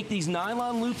just take these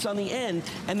nylon loops on the end,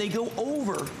 and they go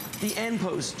over the end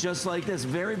post, just like this.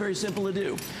 Very, very simple to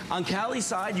do. On Callie's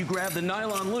side, you grab the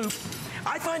nylon loop.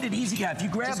 I find it easy, if you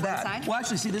grab just that. One side? Well,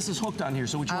 actually, see, this is hooked on here,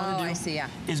 so what you want to do I see,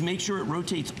 is make sure it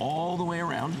rotates all the way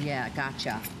around. Yeah,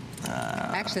 gotcha.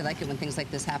 I actually like it when things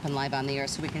like this happen live on the air,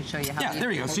 so we can show you how. Yeah,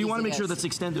 there you go. So you want to make sure that's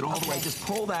extended all the way. Just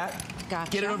pull that,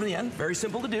 get it over the end. Very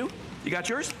simple to do. You got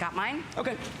yours? Got mine.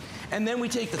 Okay. And then we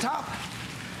take the top,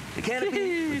 the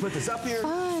canopy, we put this up here.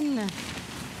 Fun.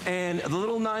 And the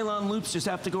little nylon loops just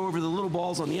have to go over the little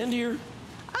balls on the end here.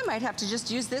 I might have to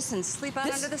just use this and sleep out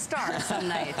under the stars some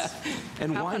nights.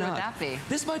 And how why fun not? would that be?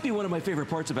 This might be one of my favorite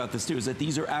parts about this too, is that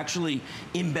these are actually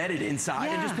embedded inside.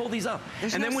 And just pull these up.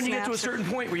 There's and no then when you get to a snaps certain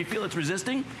point where you feel it's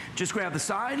resisting, just grab the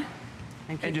side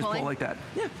and just pull like that.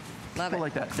 Yeah. Love pull it.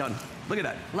 like that. Done. Look at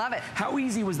that. Love it. How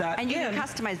easy was that? And you can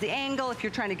customize the angle if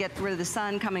you're trying to get rid of the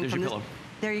sun coming from your this. pillow.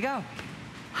 There you go.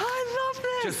 I love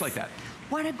this. Just like that.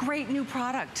 What a great new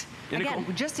product. Again,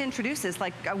 we just introduced this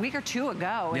like a week or two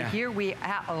ago, and here we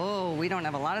have, we don't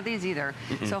have a lot of these either.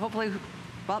 So hopefully,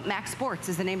 well, Max Sports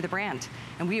is the name of the brand,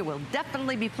 and we will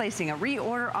definitely be placing a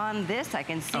reorder on this. I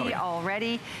can see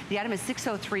already. The item is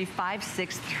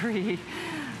 603563.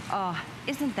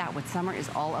 Isn't that what summer is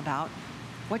all about?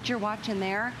 What you're watching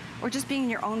there, or just being in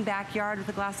your own backyard with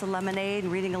a glass of lemonade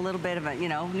and reading a little bit of a,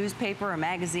 newspaper or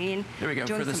magazine. There we go,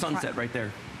 for the sunset right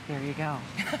there. There you go.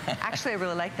 Actually, I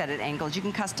really like that at angles. You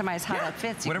can customize how that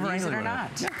fits. You can use it or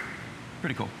not. Yeah.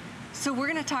 Pretty cool. So we're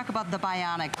going to talk about the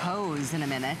bionic hose in a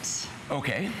minute.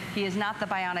 Okay. He is not the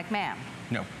bionic man.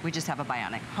 No. We just have a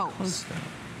bionic hose.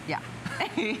 Yeah.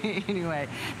 Anyway,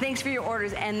 thanks for your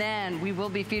orders. And then we will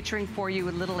be featuring for you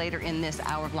a little later in this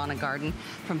hour of Lawn and Garden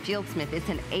from Fieldsmith. It's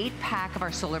an 8-pack of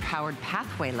our solar-powered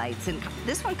pathway lights. And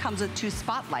this one comes with 2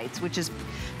 spotlights, which is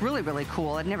really, really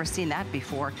cool. I've never seen that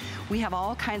before. We have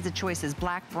all kinds of choices: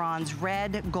 black, bronze,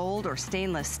 red, gold, or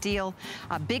stainless steel.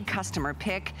 A big customer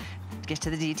pick. Get to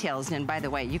the details. And by the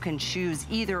way, you can choose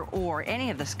either or any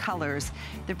of those colors.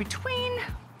 They're between,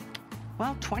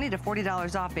 well, $20 to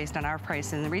 $40 off based on our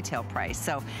price and the retail price.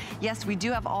 So yes, we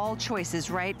do have all choices,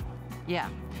 right? Yeah.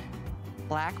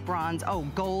 Black, bronze,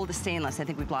 gold, stainless. I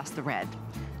think we've lost the red.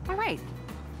 All right.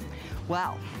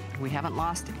 Well, we haven't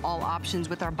lost all options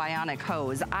with our bionic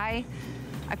hose. I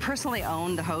personally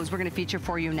own the hose we're going to feature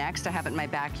for you next. I have it in my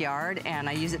backyard, and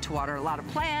I use it to water a lot of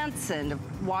plants and to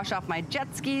wash off my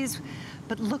jet skis.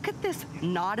 But look at this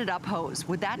knotted up hose.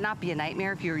 Would that not be a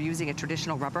nightmare if you were using a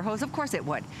traditional rubber hose? Of course it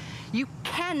would. You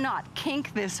cannot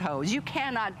kink this hose. You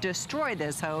cannot destroy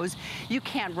this hose. You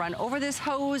can't run over this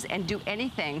hose and do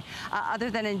anything other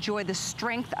than enjoy the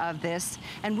strength of this.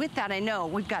 And with that, I know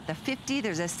we've got the 50,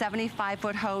 there's a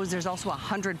 75-foot hose, there's also a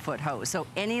 100-foot hose. So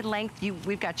any length,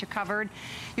 we've got you covered.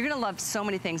 You're gonna love so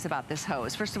many things about this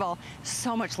hose. First of all,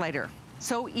 so much lighter.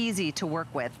 So easy to work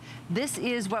with. This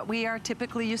is what we are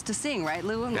typically used to seeing, right,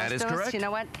 Lou? And that is correct. You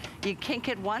know what? You kink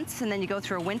it once, and then you go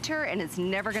through a winter, and it's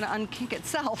never going to unkink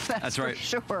itself. That's right. For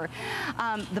sure.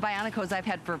 The bionic hose I've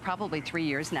had for probably 3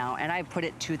 years now, and I've put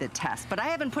it to the test. But I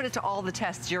haven't put it to all the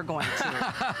tests you're going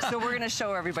to. So we're going to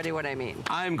show everybody what I mean.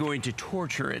 I'm going to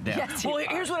torture it now. Yes, well,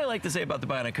 here's what I like to say about the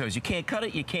bionic hose. You can't cut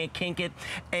it, you can't kink it,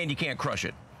 and you can't crush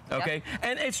it. Okay,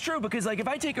 and it's true, because like if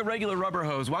I take a regular rubber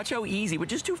hose, watch how easy, with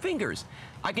just 2 fingers,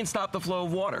 I can stop the flow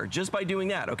of water just by doing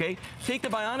that, okay? Take the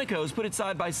bionic hose, put it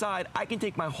side by side, I can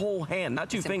take my whole hand, not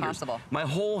 2 fingers, my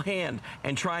whole hand,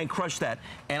 and try and crush that,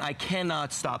 and I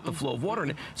cannot stop the flow of water in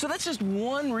it. So that's just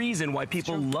one reason why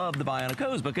people love the bionic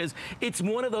hose, because it's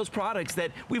one of those products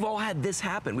that we've all had this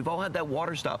happen. We've all had that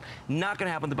water stop. Not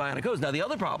gonna happen with the bionic hose. Now the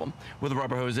other problem with the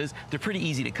rubber hose is they're pretty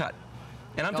easy to cut.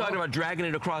 And I'm talking about dragging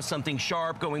it across something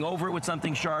sharp, going over it with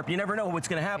something sharp. You never know what's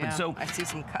going to happen. Yeah, so I see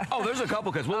some cuts. Oh, there's a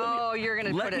couple cuts. Well, you're going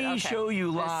to put it. Let me show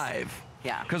you live.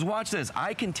 Yeah. Because watch this.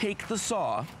 I can take the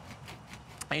saw,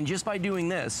 and just by doing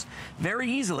this,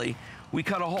 very easily, we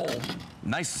cut a hole.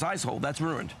 Nice size hole. That's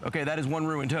ruined. Okay, that is one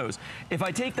ruined hose. If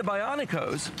I take the bionic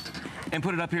hose and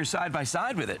put it up here side by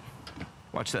side with it,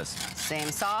 watch this.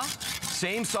 Same saw?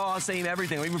 Same saw, same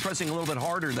everything. I'm even pressing a little bit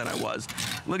harder than I was.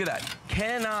 Look at that.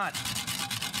 Cannot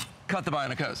cut the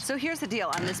bionic hose. So here's the deal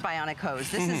on this bionic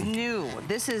hose. This is new.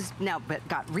 This is now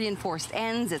got reinforced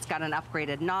ends. It's got an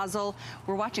upgraded nozzle.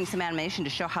 We're watching some animation to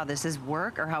show how this is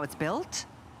how it's built.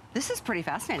 This is pretty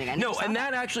fascinating. I No, and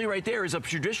that actually right there is a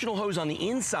traditional hose on the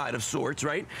inside of sorts,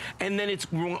 right? And then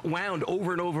it's wound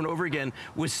over and over and over again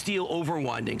with steel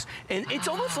overwindings. And it's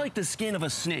almost like the skin of a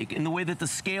snake in the way that the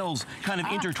scales kind of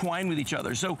intertwine with each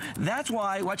other. So that's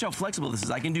why, watch how flexible this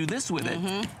is. I can do this with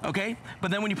it, okay?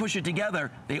 But then when you push it together,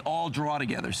 they all draw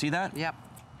together. See that? Yep.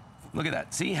 Look at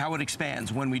that. See how it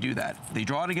expands when we do that. They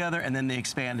draw together and then they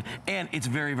expand. And it's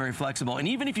very, very flexible. And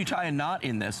even if you tie a knot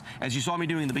in this, as you saw me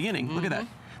doing in the beginning, look at that.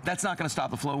 That's not going to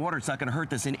stop the flow of water. It's not going to hurt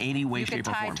this in any way, shape,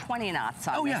 or form. You could tie 20 knots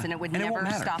on this and it would never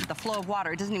stop the flow of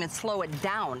water. It doesn't even slow it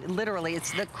down. Literally,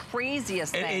 it's the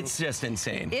craziest thing. It's just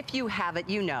insane. If you have it,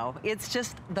 you know. It's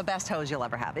just the best hose you'll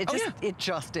ever have. It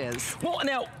just is. Well,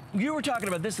 now, you were talking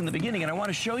about this in the beginning, and I want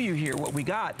to show you here what we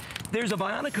got. There's a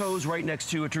bionic hose right next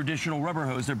to a traditional rubber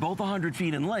hose. They're both 100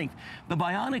 feet in length. The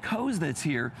bionic hose that's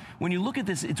here, when you look at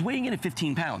this, it's weighing in at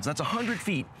 15 pounds. That's 100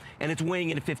 feet, and it's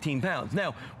weighing in at 15 pounds.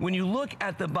 Now, when you look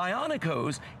at the bionic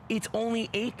hose, it's only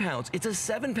 8 pounds. It's a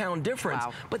 7-pound difference,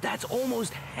 but that's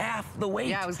almost half the weight.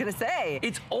 Yeah, I was gonna say.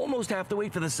 It's almost half the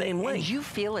weight for the same length. And you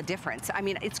feel a difference. I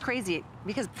mean, it's crazy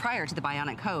because prior to the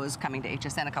bionic hose coming to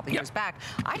HSN a couple years back,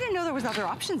 I didn't know there was other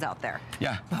options out there.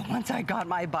 Yeah. But once I got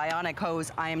my bionic hose,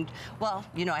 well,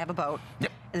 you know, I have a boat.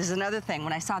 Yep. This is another thing.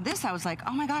 When I saw this, I was like,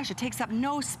 oh my gosh, it takes up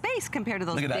no space compared to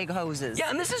those big hoses. Yeah,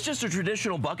 and this is just a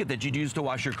traditional bucket that you'd use to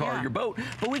wash your car or your boat,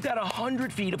 but we've got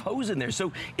 100 feet of hose in there.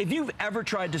 So if you've ever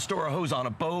tried to store a hose on a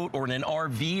boat or in an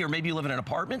RV, or maybe you live in an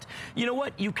apartment, you know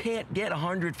what? You can't get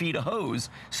 100 feet of hose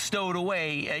stowed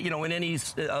away, you know, in any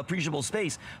appreciable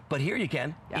space. But here you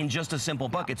can in just a simple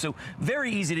bucket. So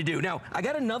very easy to do. Now, I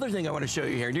got another thing I want to show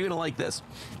you here, and you're going to like this.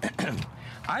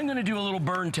 I'm going to do a little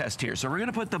burn test here. So we're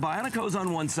going to put the bionic hose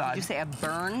on one side. Did you say a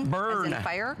burn? Burn. As in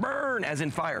fire? Burn, as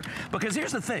in fire. Because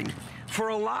here's the thing. For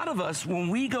a lot of us, when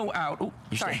we go out, oh,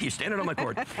 you're standing on my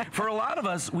cord. For a lot of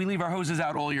us, we leave our hoses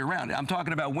out all year round. I'm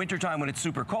talking about wintertime when it's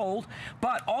super cold,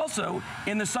 but also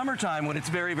in the summertime when it's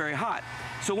very, very hot.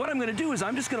 So what I'm going to do is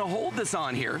I'm just going to hold this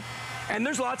on here. And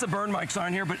there's lots of burn marks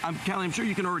on here, but Callie, I'm sure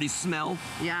you can already smell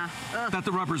that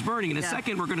the rubber's burning. In a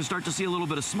second, we're going to start to see a little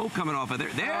bit of smoke coming off of there.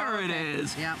 There it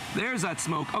is. Yep. There's that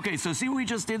smoke. Okay, so see what we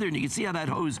just did there? And you can see how that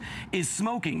hose is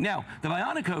smoking. Now, the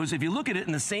bionic hose, if you look at it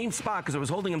in the same spot, because I was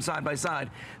holding them side by side,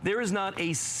 there is not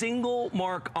a single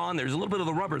mark on there. There's a little bit of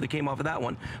the rubber that came off of that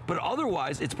one. But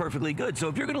otherwise, it's perfectly good. So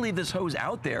if you're going to leave this hose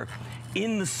out there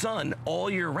in the sun all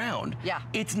year round,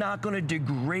 it's not going to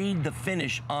degrade the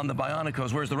finish on the bionic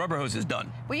hose, whereas the rubber hose is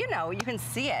done. Well, you know, you can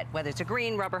see it, whether it's a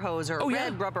green rubber hose or a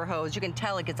red rubber hose, you can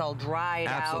tell it gets all dried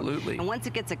out. Absolutely. And once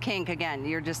it gets a kink, again,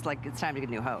 you're just like, it's time to get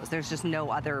a new hose. There's just no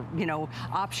other, you know,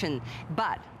 option.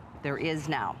 But there is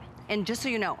now. And just so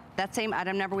you know, that same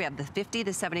item number, we have the 50,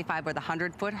 the 75, or the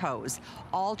 100-foot hose.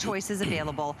 All choices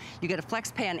available. You get a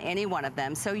flex pay on any one of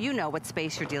them, so you know what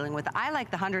space you're dealing with. I like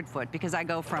the 100-foot because I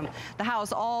go from the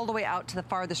house all the way out to the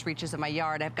farthest reaches of my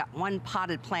yard. I've got one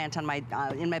potted plant on my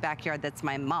in my backyard that's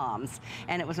my mom's,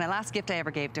 and it was my last gift I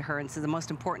ever gave to her, and it's the most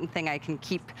important thing I can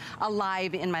keep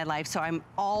alive in my life, so I'm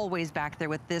always back there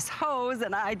with this hose,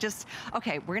 and I just,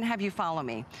 okay, we're gonna have you follow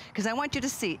me, because I want you to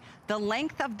see the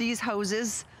length of these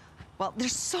hoses. Well,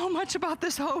 there's so much about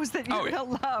this hose that you're gonna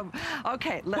love.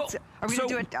 Okay, let's, are we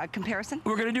gonna do a comparison?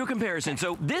 We're gonna do a comparison.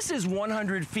 So this is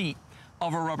 100 feet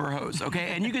of a rubber hose,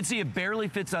 okay? And you can see it barely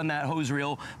fits on that hose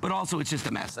reel, but also it's just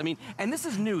a mess. I mean, and this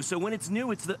is new, so when it's new,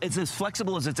 it's as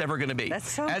flexible as it's ever gonna be.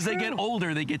 That's so As true. they get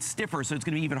older, they get stiffer, so it's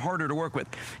gonna be even harder to work with.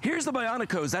 Here's the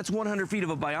bionic hose. That's 100 feet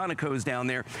of a bionic hose down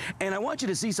there. And I want you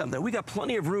to see something. We got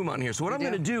plenty of room on here, so what I'm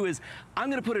gonna do is I'm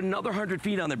gonna put another 100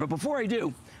 feet on there, but before I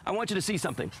do, I want you to see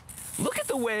something. Look at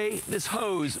the way this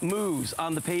hose moves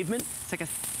on the pavement. It's like a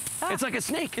It's like a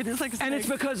snake. It is like a snake. And it's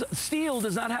because steel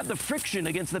does not have the friction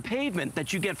against the pavement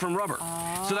that you get from rubber.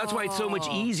 So that's why it's so much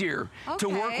easier to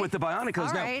work with the bionic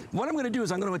hose. Now, what I'm going to do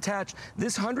is I'm going to attach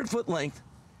this 100-foot length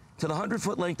to the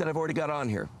 100-foot length that I've already got on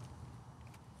here.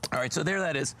 All right, so there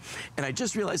that is. And I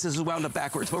just realized this is wound up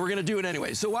backwards, but we're going to do it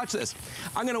anyway. So watch this.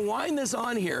 I'm going to wind this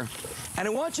on here, and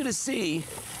I want you to see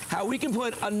how we can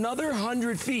put another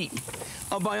 100 feet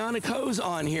of bionic hose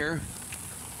on here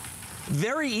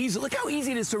very easy. Look how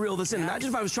easy it is to reel this in. Imagine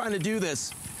if I was trying to do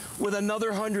this with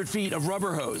another 100 feet of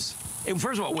rubber hose.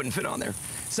 First of all, it wouldn't fit on there.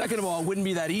 Second of all, it wouldn't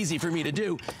be that easy for me to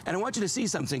do. And I want you to see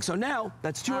something. So now,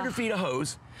 that's 200 feet of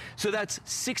hose. So that's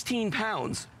 16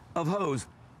 pounds of hose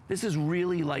This is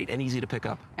really light and easy to pick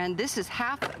up. And this is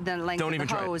half the length of the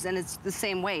hose, and it's the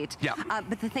same weight. Yeah.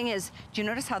 But the thing is, do you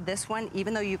notice how this one,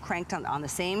 even though you cranked on the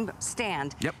same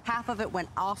stand, half of it went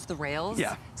off the rails?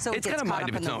 Yeah. So it gets caught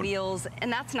up in the wheels,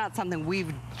 and that's not something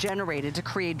we've generated to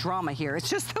create drama here. It's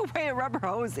just the way a rubber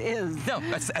hose is. No,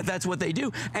 that's what they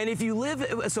do. And if you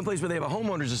live someplace where they have a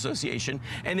homeowners association,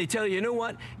 and they tell you, you know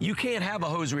what, you can't have a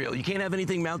hose reel, you can't have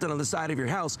anything mounted on the side of your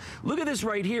house. Look at this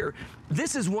right here.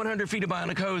 This is 100 feet of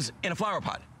bionic hose in a flower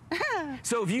pot.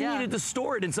 So if you needed to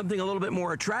store it in something a little bit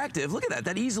more attractive, look at that.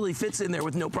 That easily fits in there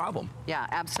with no problem. Yeah,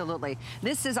 absolutely.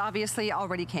 This is obviously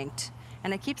already kinked.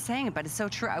 And I keep saying it, but it's so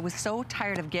true. I was so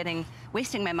tired of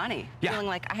wasting my money, feeling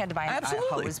like I had to buy a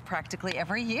hose practically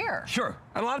every year. Sure.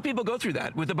 And a lot of people go through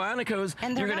that. With the bionic hose,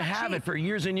 you're going to have it for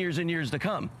years and years and years to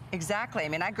come. Exactly. I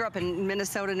mean, I grew up in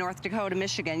Minnesota, North Dakota,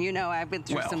 Michigan. You know, I've been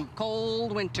through some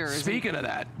cold winters. Speaking of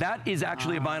that, that is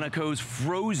actually a bionic hose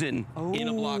frozen in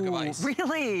a block of ice.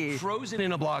 Really? Frozen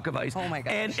in a block of ice. Oh, my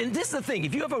gosh. And this is the thing.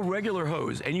 If you have a regular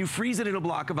hose and you freeze it in a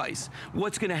block of ice,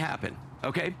 what's going to happen?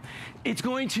 Okay? It's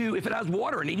going to, if it has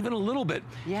water in it, even a little bit,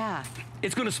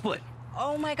 it's going to split.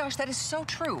 Oh my gosh, that is so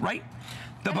true. Right?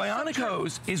 The bionic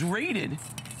hose is rated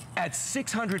at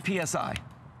 600 PSI.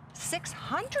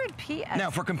 600 PSI?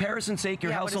 Now, for comparison's sake,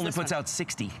 your house only puts out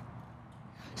 60.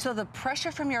 So the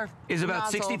pressure from your is about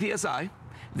 60 PSI.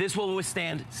 This will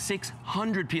withstand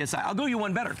 600 PSI. I'll go you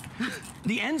one better.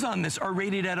 The ends on this are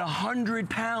rated at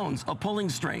 100 pounds of pulling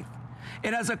strength.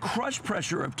 It has a crush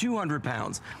pressure of 200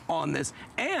 pounds on this,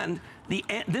 and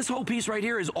this whole piece right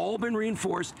here has all been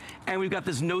reinforced, and we've got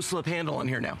this no-slip handle on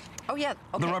here now. Oh yeah,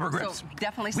 okay. The rubber grips. So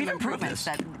definitely some improvements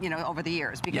that over the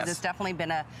years, because it's definitely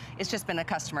been it's just been a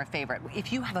customer favorite.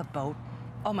 If you have a boat,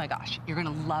 oh my gosh, you're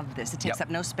gonna love this. It takes up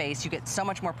no space. You get so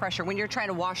much more pressure when you're trying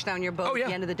to wash down your boat at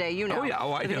the end of the day. You know,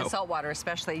 I know. In salt water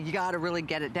especially, you got to really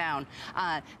get it down.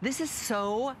 This is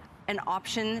so an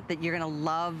option that you're gonna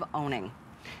love owning.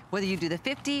 Whether you do the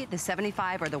 50, the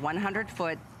 75, or the 100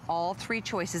 foot, all three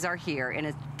choices are here, and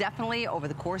it's definitely over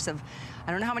the course of,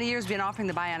 I don't know how many years we've been offering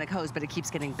the bionic hose, but it keeps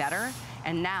getting better,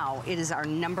 and now it is our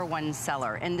 #1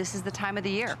 seller, and this is the time of the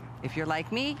year. If you're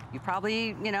like me, you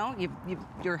probably,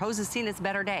 your hose has seen its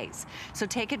better days. So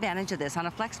take advantage of this. On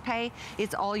a flex pay,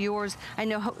 it's all yours. I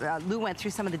know Lou went through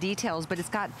some of the details, but it's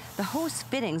got the hose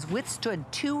fittings withstood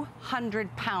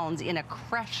 200 pounds in a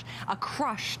crush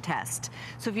test.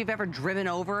 So if you've ever driven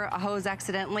over a hose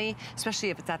accidentally, especially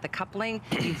if it's at the coupling,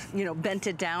 you've bent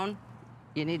it down,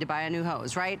 you need to buy a new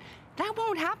hose, right? That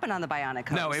won't happen on the bionic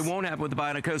hose. No, it won't happen with the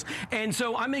bionic hose. And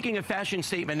so I'm making a fashion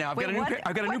statement now. I've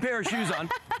got a new pair of shoes on.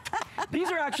 These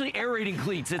are actually aerating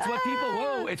cleats. It's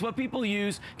what people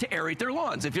use to aerate their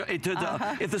lawns if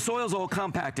the soil's all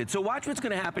compacted. So watch what's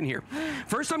going to happen here.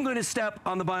 First, I'm going to step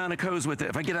on the bionic hose with it.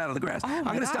 If I get out of the grass, I'm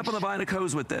going to step on the bionic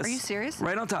hose with this. Are you serious?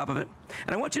 Right on top of it.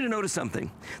 And I want you to notice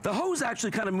something. The hose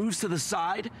actually kind of moves to the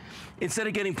side instead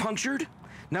of getting punctured.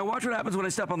 Now watch what happens when I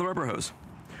step on the rubber hose.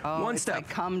 Oh, one step. Like,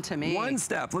 come to me. One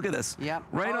step. Look at this. Yep.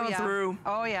 Right on through.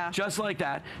 Oh, yeah. Just like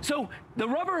that. So the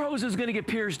rubber hose is going to get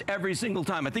pierced every single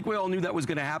time. I think we all knew that was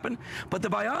going to happen. But the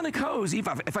bionic hose, if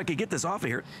I could get this off of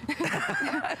here,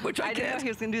 which I can't. didn't know he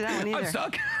was going to do that one either. I'm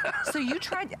stuck. So you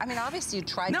tried, obviously you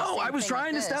tried No, I was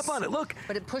trying to step on it. Look.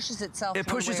 But it pushes itself It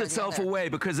pushes itself away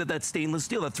because of that stainless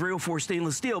steel, that 304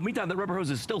 stainless steel. Meantime, the rubber hose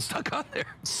is still stuck on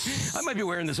there. I might be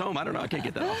wearing this home. I don't know. I can't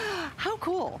get that off. How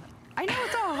cool. I know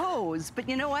it's a hose, but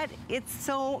you know what? It's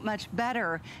so much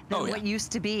better than what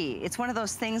used to be. It's one of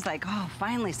those things like, oh,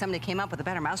 finally somebody came up with a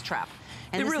better mousetrap.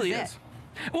 And it really is.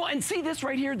 Well, and see this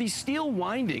right here, these steel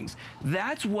windings,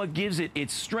 that's what gives it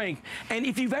its strength. And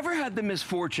if you've ever had the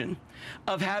misfortune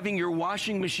of having your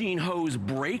washing machine hose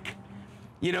break,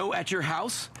 at your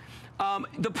house,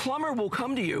 the plumber will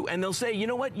come to you and they'll say, you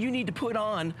know what, you need to put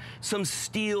on some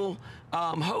steel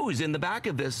hose in the back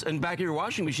of this, in the back of your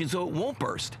washing machine so it won't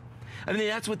burst. I mean,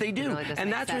 that's what they do. Really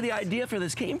and that's where the idea for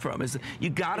this came from, is you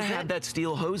got to have that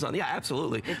steel hose on. Yeah,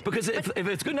 absolutely. Because if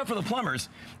it's good enough for the plumbers,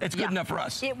 it's good enough for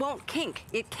us. It won't kink.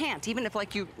 It can't. Even if,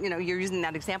 like, you're using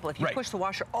that example, if you push the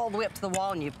washer all the way up to the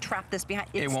wall and you trap this behind,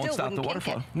 it won't still stop the water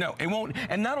flow. No, it won't.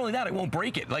 And not only that, it won't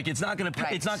break it. Like, it's not going to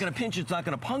pinch, it's not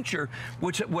going to puncture,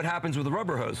 what happens with a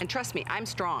rubber hose. And trust me, I'm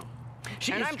strong.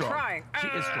 She is strong. Trying. She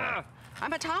is strong.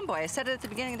 I'm a tomboy. I said it at the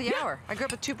beginning of the hour. I grew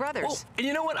up with 2 brothers. Well, and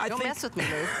you know what? Don't mess with me,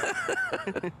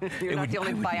 Lou. You're not the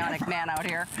only bionic man out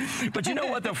here. But you know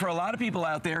what, though? For a lot of people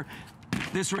out there,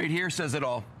 this right here says it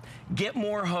all. get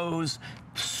more hose,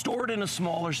 store it in a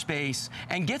smaller space,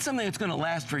 and get something that's gonna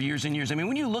last for years and years. I mean,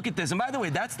 when you look at this, and by the way,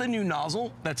 that's the new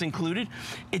nozzle that's included.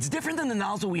 It's different than the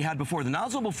nozzle we had before. The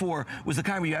nozzle before was the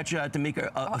kind where you actually had to make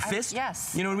a fist.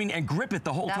 Yes. You know what I mean? And grip it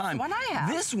the whole time. That's the one I have.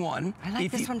 This one, I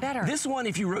like this one better. This one,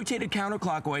 if you rotate it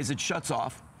counterclockwise, it shuts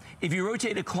off. If you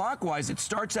rotate it clockwise, it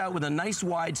starts out with a nice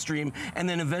wide stream and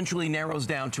then eventually narrows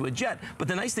down to a jet. But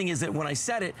the nice thing is that when I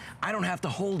set it, I don't have to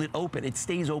hold it open. It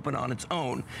stays open on its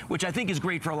own, which I think is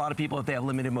great for a lot of people if they have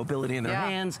limited mobility in their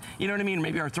hands. You know what I mean?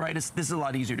 Maybe arthritis. This is a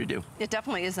lot easier to do. It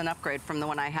definitely is an upgrade from the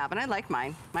one I have, and I like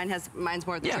mine. Mine's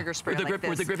more the trigger spray with the like grip, this.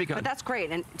 with the grippy kind. But that's great,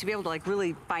 and to be able to like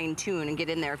really fine tune and get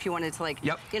in there if you wanted to like,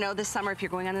 you know, this summer if you're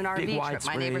going on an RV trip.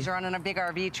 My neighbors are on a big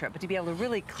RV trip, but to be able to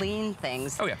really clean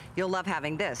things, you'll love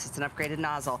having this. It's an upgraded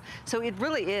nozzle. So it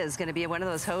really is going to be one of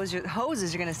those hoses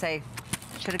you're going to say,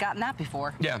 should have gotten that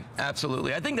before. Yeah,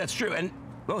 absolutely. I think that's true. And,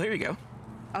 well, here you go.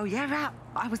 Oh, yeah,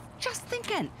 I was just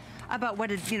thinking about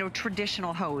what a, you know,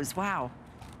 traditional hose. Wow.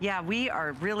 Yeah, we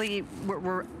are really,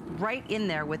 we're right in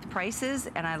there with prices,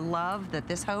 and I love that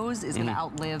this hose is going to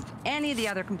outlive any of the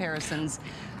other comparisons.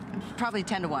 Probably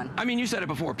 10 to 1. I mean, you said it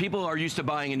before. People are used to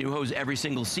buying a new hose every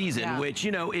single season, which, you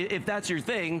know, if that's your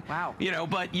thing, you know,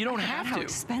 but you don't have to. How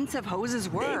expensive hoses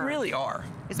were. They really are.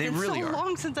 It's been so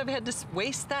long since I've had to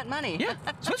waste that money. Yeah,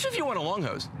 especially if you want a long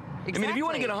hose. Exactly. I mean, if you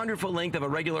want to get a 100-foot length of a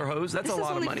regular hose, that's a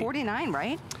lot of money. This is only $49,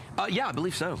 right? Yeah, I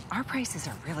believe so. Our prices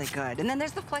are really good. And then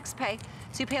there's the flex pay.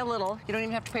 So you pay a little. You don't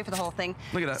even have to pay for the whole thing.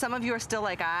 Look at that. Some of you are still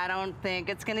like, I don't think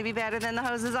it's going to be better than the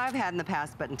hoses I've had in the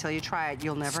past. But until you try it,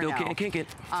 you'll never know. Still can't kink it.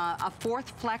 A third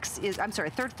flex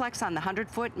on the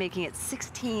 100-foot, making it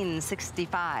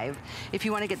 $16.65. If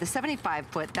you want to get the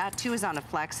 75-foot, that too is on a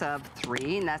flex of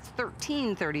 3, and that's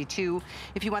 $13.32.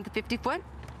 If you want the 50-foot,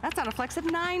 that's on a flex of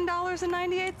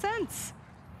 $9.98.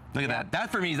 Look at that.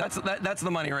 That for me, that's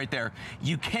the money right there.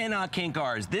 You cannot kink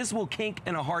ours. This will kink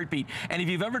in a heartbeat. And if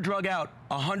you've ever drug out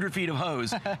 100 feet of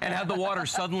hose and had the water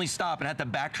suddenly stop and had to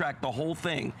backtrack the whole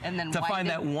thing to find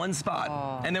that one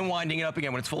spot and then winding it up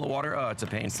again when it's full of water, oh, it's a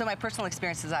pain. So my personal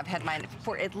experience is I've had mine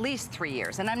for at least 3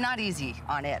 years, and I'm not easy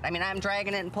on it. I mean, I'm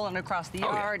dragging it and pulling it across the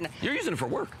yard. And you're using it for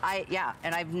work.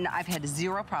 And I've had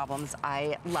 0 problems.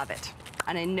 I love it.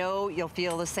 And I know you'll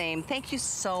feel the same. Thank you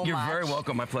so much. You're very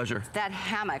welcome. My pleasure. That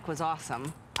hammock was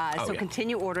awesome. So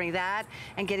continue ordering that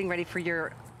and getting ready for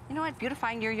your, you know what,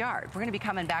 beautifying your yard. We're going to be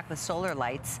coming back with solar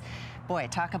lights. Boy,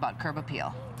 talk about curb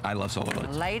appeal. I love solar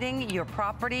lights. Lighting your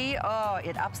property, oh,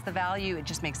 it ups the value. It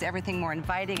just makes everything more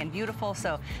inviting and beautiful.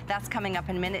 So that's coming up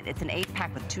in a minute. It's an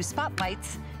 8-pack with 2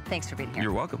 spotlights. Thanks for being here.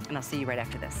 You're welcome. And I'll see you right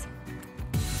after this.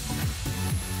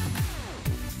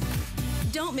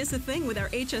 Don't miss a thing with our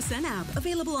HSN app,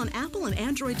 available on Apple and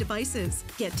Android devices.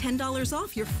 Get $10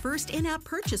 off your first in-app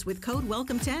purchase with code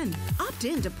WELCOME10. Opt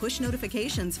in to push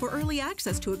notifications for early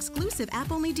access to exclusive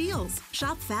app-only deals.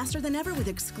 Shop faster than ever with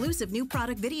exclusive new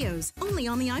product videos, only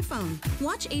on the iPhone.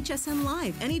 Watch HSN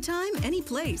Live anytime, any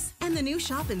place. And the new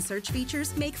Shop and Search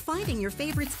features make finding your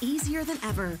favorites easier than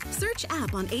ever. Search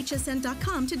app on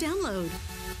hsn.com to download.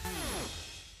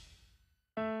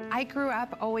 I grew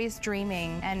up always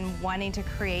dreaming and wanting to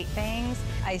create things.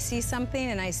 I see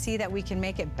something and I see that we can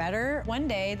make it better. One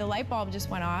day, the light bulb just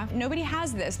went off. Nobody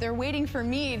has this. They're waiting for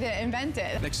me to invent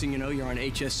it. Next thing you know, you're on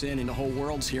HSN and the whole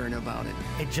world's hearing about it.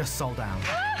 It just sold out.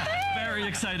 Very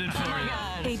excited for you.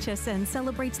 HSN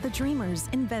celebrates the dreamers,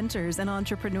 inventors, and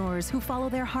entrepreneurs who follow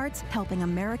their hearts, helping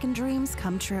American dreams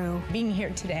come true. Being here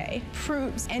today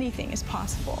proves anything is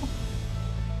possible.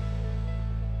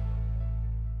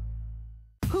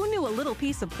 Who knew a little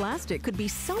piece of plastic could be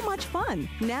so much fun?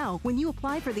 Now, when you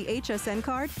apply for the HSN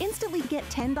card, instantly get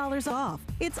 $10 off.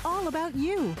 It's all about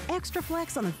you. Extra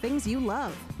flex on the things you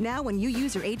love. Now, when you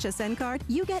use your HSN card,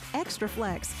 you get extra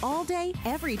flex all day,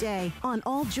 every day on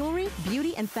all jewelry,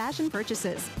 beauty, and fashion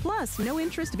purchases. Plus, no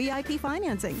interest VIP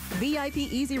financing, VIP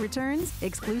easy returns,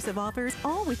 exclusive offers,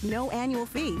 all with no annual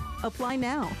fee. Apply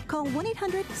now. Call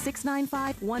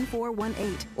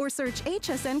 1-800-695-1418 or search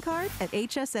HSN card at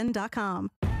hsn.com.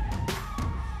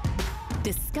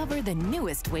 Discover the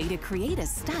newest way to create a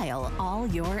style all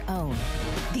your own.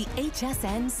 The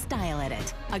HSN Style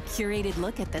Edit, a curated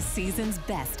look at the season's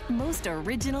best, most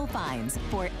original finds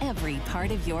for every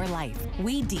part of your life.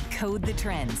 We decode the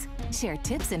trends, share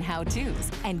tips and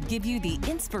how-tos, and give you the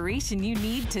inspiration you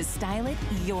need to style it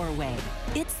your way.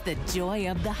 It's the joy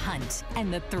of the hunt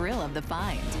and the thrill of the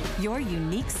find. Your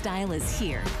unique style is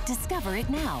here. Discover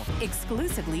it now,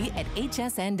 exclusively at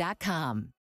hsn.com.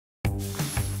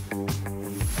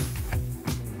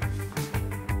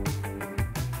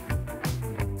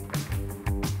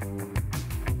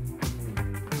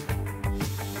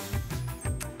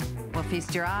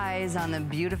 Feast your eyes on the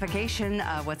beautification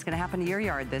of what's going to happen to your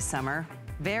yard this summer.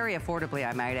 Very affordably,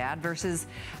 I might add, versus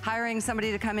hiring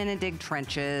somebody to come in and dig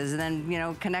trenches and then, you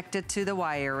know, connect it to the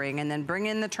wiring and then bring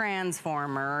in the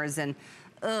transformers and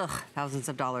thousands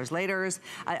of dollars later.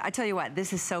 I tell you what,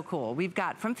 this is so cool. We've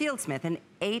got from Fieldsmith an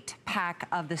 8-pack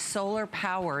of the solar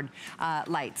powered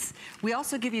lights. We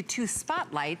also give you 2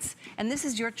 spotlights, and this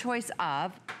is your choice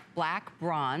of black,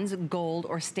 bronze, gold,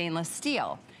 or stainless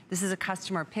steel. This is a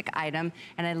customer pick item,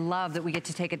 and I love that we get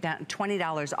to take it down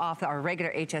 $20 off our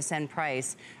regular HSN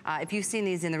price. If you've seen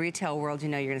these in the retail world, you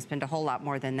know you're gonna spend a whole lot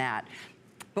more than that.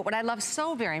 But what I love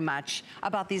so very much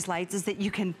about these lights is that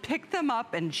you can pick them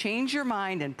up and change your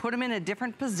mind and put them in a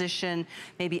different position,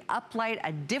 maybe uplight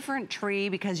a different tree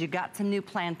because you got some new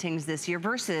plantings this year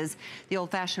versus the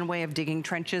old-fashioned way of digging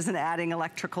trenches and adding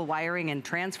electrical wiring and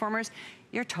transformers.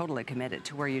 You're totally committed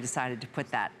to where you decided to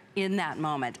put that in that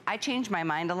moment. I change my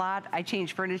mind a lot. I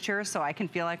change furniture so I can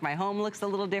feel like my home looks a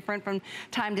little different from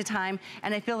time to time,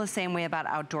 and I feel the same way about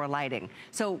outdoor lighting.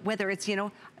 So whether it's, you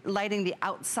know, lighting the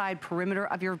outside perimeter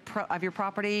of your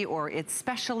property, or it's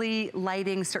specially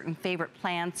lighting certain favorite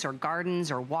plants or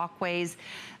gardens or walkways,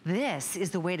 this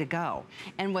is the way to go.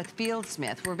 And with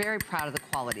Fieldsmith, we're very proud of the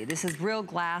quality. This is real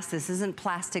glass. This isn't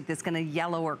plastic that's gonna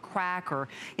yellow or crack or,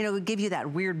 you know, give you that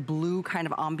weird blue kind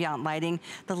of ambient lighting.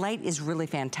 The light is really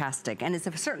fantastic, and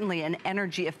it's certainly an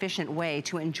energy efficient way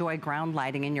to enjoy ground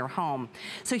lighting in your home.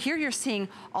 So here you're seeing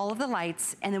all of the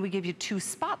lights, and then we give you 2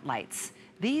 spotlights.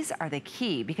 These are the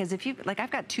key, because if you, like,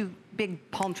 I've got 2 big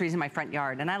palm trees in my front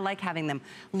yard, and I like having them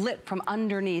lit from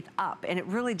underneath up, and it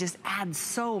really just adds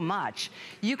so much.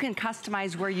 You can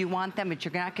customize where you want them, but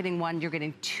you're not getting 1, you're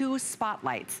getting 2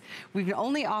 spotlights. We've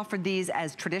only offered these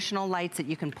as traditional lights that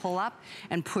you can pull up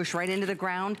and push right into the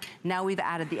ground. Now we've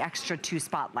added the extra 2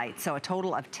 spotlights, so a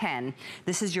total of 10.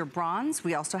 This is your bronze.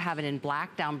 We also have it in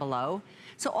black down below.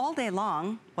 So all day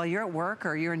long, while you're at work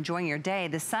or you're enjoying your day,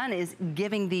 the sun is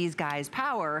giving these guys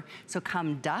power. So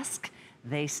come dusk,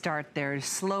 they start their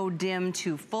slow dim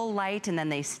to full light, and then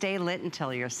they stay lit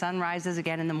until your sun rises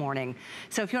again in the morning.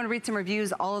 So if you want to read some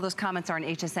reviews, all of those comments are on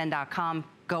hsn.com.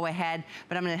 Go ahead,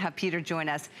 but I'm going to have Peter join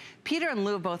us. Peter and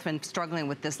Lou have both been struggling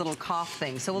with this little cough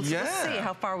thing, so we'll see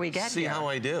how far we get here. See how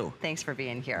I do. Thanks for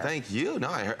being here. Thank you. No,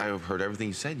 I've heard everything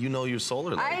you said. You know your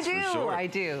solar lights, for sure. I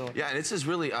do. Yeah, and this is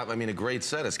really, I mean, a great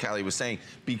set, as Callie was saying,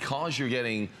 because you're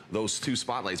getting those 2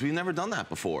 spotlights. We've never done that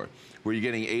before, where you're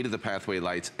getting 8 of the pathway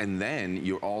lights, and then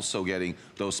you're also getting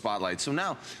those spotlights. So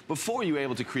now, before you were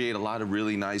able to create a lot of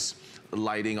really nice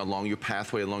lighting along your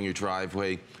pathway, along your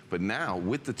driveway, but now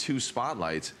with the 2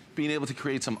 spotlights, being able to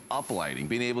create some uplighting,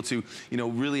 being able to, you know,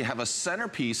 really have a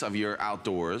centerpiece of your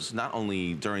outdoors, not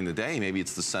only during the day, maybe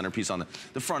it's the centerpiece on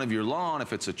the front of your lawn,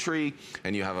 if it's a tree,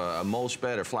 and you have a mulch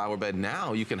bed or flower bed.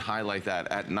 Now you can highlight that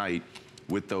at night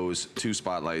with those 2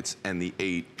 spotlights and the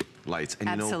 8 lights. And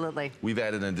absolutely. You know, we've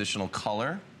added an additional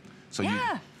color. So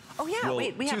well,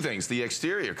 wait, we 2 have things. The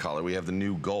exterior color, we have the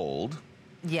new gold.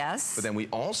 Yes. But then we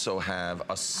also have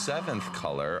a 7th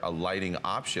color, a lighting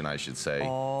option, I should say,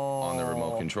 on the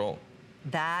remote control.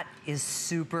 That is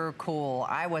super cool.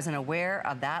 I wasn't aware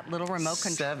of that little remote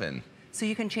control. 7. So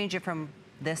you can change it from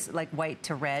this, like, white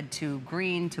to red to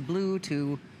green to blue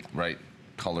to... Right.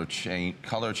 Color changing,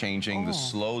 the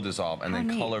slow dissolve, and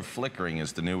then color flickering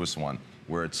is the newest one,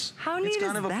 where it's kind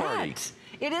of a party.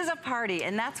 It is a party,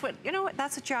 and that's what, you know what,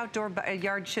 that's what your outdoor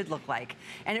yard should look like.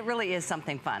 And it really is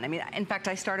something fun. I mean, in fact,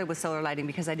 I started with solar lighting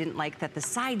because I didn't like that the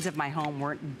sides of my home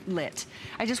weren't lit.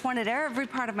 I just wanted every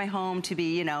part of my home to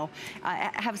be, you know,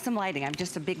 have some lighting. I'm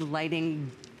just a big lighting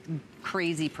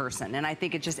crazy person, and I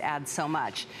think it just adds so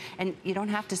much. And you don't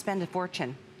have to spend a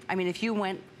fortune. I mean, if you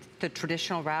went the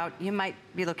traditional route, you might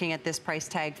be looking at this price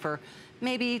tag for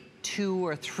maybe 2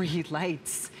 or 3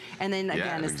 lights. And then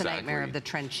again, it's the nightmare of the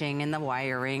trenching and the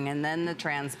wiring and then the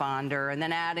transponder and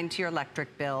then adding to your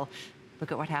electric bill.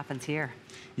 Look at what happens here.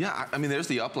 Yeah, I mean, there's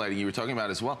the uplighting you were talking about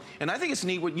as well. And I think it's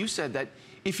neat what you said, that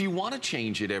if you want to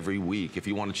change it every week, if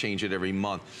you want to change it every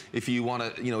month, if you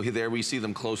want to, you know, there we see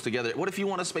them close together. What if you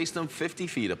want to space them 50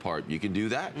 feet apart? You can do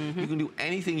that. You can do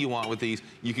anything you want with these.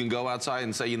 You can go outside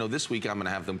and say, you know, this week I'm going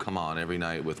to have them come on every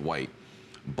night with white.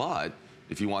 But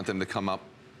if you want them to come up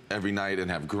every night and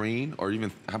have green, or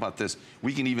even, how about this?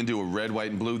 We can even do a red,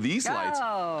 white, and blue. These lights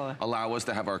allow us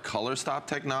to have our color stop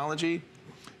technology.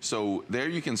 So there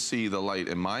you can see the light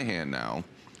in my hand now.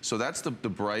 So that's the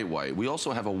bright white. We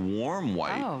also have a warm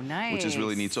white, which is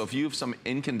really neat. So if you have some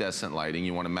incandescent lighting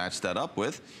you want to match that up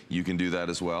with, you can do that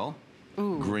as well.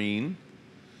 Green,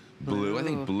 blue. I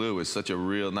think blue is such a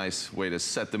real nice way to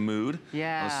set the mood on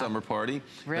a summer party.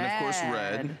 And of course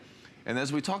red. And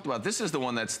as we talked about, this is the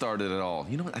one that started it all.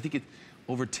 You know what, I think it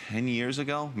over 10 years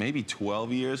ago, maybe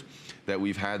 12 years, that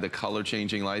we've had the color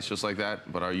changing lights just like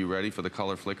that. But are you ready for the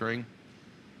color flickering?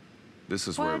 This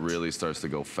is where it really starts to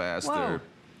go faster. Whoa.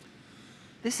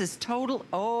 This is total,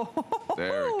 oh.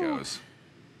 There it goes.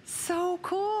 So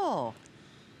cool.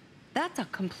 That's a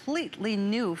completely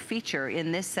new feature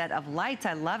in this set of lights.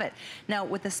 I love it. Now,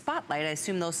 with the spotlight, I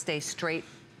assume those stay straight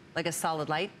like a solid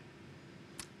light?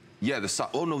 Yeah,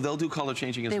 oh no, they'll do color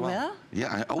changing as well. They will?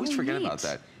 Yeah, I always forget about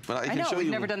that. But I can show you. We've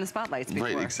never done the spotlights before.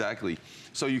 Right, exactly.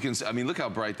 So you can, I mean, look how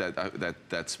bright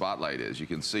that spotlight is. You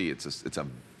can see it's a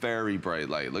very bright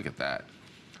light. Look at that.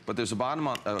 But there's a button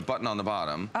on the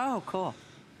bottom. Oh, cool.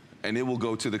 And it will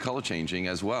go to the color changing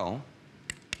as well.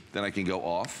 Then I can go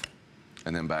off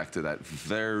and then back to that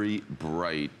very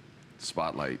bright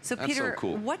spotlight. So That's Peter, so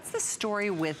cool. what's the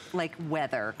story with like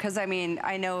weather? Because I mean,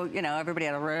 I know, you know, everybody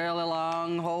had a really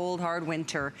long, cold, hard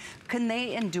winter. Can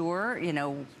they endure, you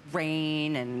know,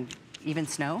 rain and even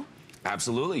snow?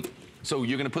 Absolutely. So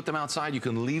you're going to put them outside. You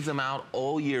can leave them out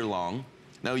all year long.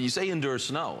 Now, you say endure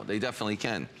snow. They definitely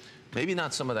can. Maybe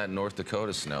not some of that North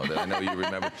Dakota snow that I know you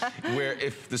remember, where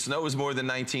if the snow is more than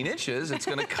 19 inches, it's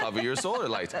going to cover your solar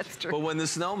lights. That's true. But when the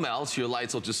snow melts, your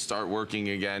lights will just start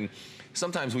working again.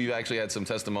 Sometimes we've actually had some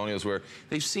testimonials where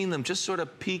they've seen them just sort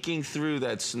of peeking through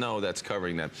that snow that's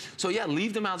covering them. So yeah,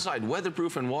 leave them outside,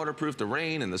 weatherproof and waterproof, the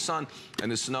rain and the sun and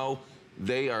the snow.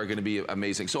 They are going to be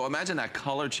amazing. So imagine that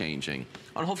color changing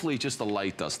on hopefully just a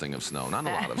light dusting of snow, not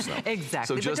a lot of snow.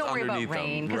 Exactly, so just but don't worry about underneath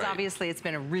rain, because right. obviously it's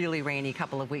been a really rainy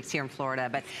couple of weeks here in Florida,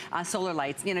 but solar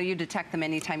lights, you know, you detect them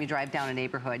anytime you drive down a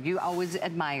neighborhood. You always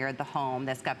admire the home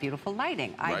that's got beautiful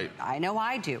lighting. Right. I know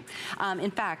I do.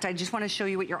 In fact, I just want to show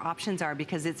you what your options are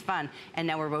because it's fun, and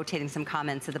now we're rotating some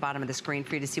comments at the bottom of the screen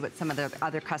for you to see what some of the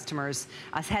other customers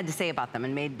had to say about them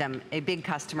and made them a big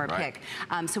customer pick.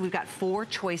 So we've got 4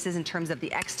 choices in terms of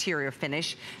the exterior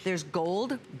finish. There's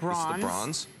gold,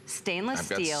 bronze, stainless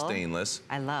steel. I've got stainless.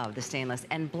 I love the stainless,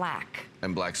 and black.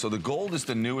 And black. So the gold is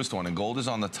the newest one, and gold is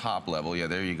on the top level. Yeah,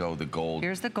 there you go, the gold.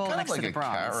 Here's the gold kind next of like to the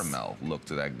bronze. a caramel look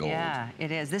to that gold. Yeah,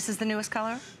 it is. This is the newest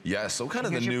color? Yeah, so kind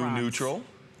of the new bronze. neutral,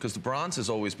 because the bronze has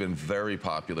always been very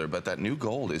popular, but that new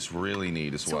gold is really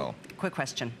neat as well. Quick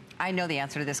question. I know the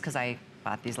answer to this because I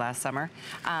bought these last summer.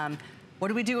 What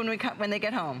do we do when they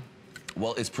get home?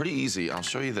 Well, it's pretty easy. I'll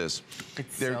show you this.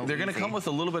 They're going to come with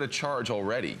a little bit of charge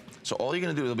already. So all you're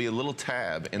going to do, there'll be a little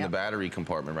tab in the battery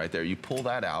compartment right there. You pull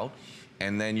that out,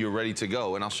 and then you're ready to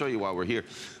go. And I'll show you while we're here.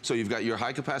 So you've got your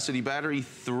high-capacity battery,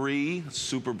 3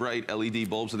 super bright LED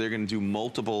bulbs. So they're going to do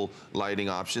multiple lighting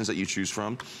options that you choose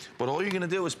from. But all you're going to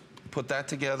do is put that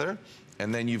together,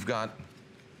 and then you've got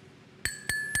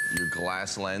your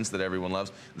glass lens that everyone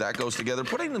loves. That goes together.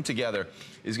 Putting them together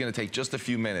is going to take just a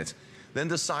few minutes. Then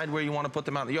decide where you want to put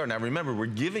them out in the yard. Now remember, we're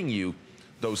giving you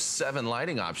those 7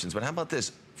 lighting options, but how about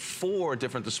this? 4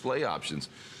 different display options.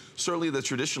 Certainly the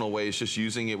traditional way is just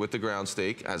using it with the ground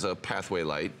stake as a pathway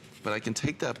light, but I can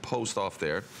take that post off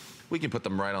there. We can put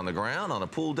them right on the ground, on a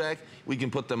pool deck. We can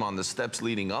put them on the steps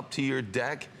leading up to your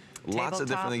deck. Lots of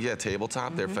different things. Yeah,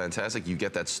 tabletop, they're fantastic. You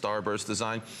get that starburst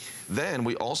design. Then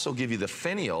we also give you the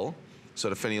finial. So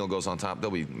the finial goes on top.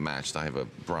 They'll be matched. I have a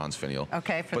bronze finial.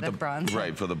 Okay, for the bronze.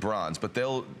 Right, for the bronze. But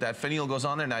that finial goes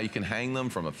on there. Now you can hang them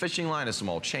from a fishing line, a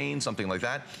small chain, something like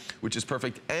that, which is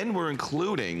perfect. And we're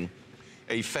including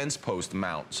a fence post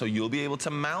mount. So you'll be able to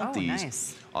mount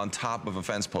these on top of a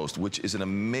fence post, which is an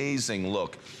amazing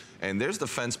look. And there's the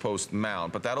fence post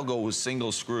mount, but that'll go with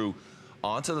single screw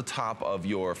onto the top of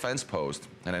your fence post.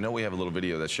 And I know we have a little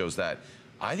video that shows that.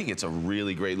 I think it's a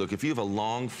really great look. If you have a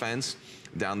long fence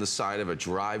down the side of a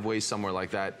driveway somewhere like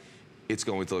that, it's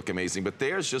going to look amazing. But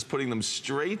there's just putting them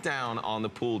straight down on the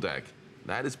pool deck.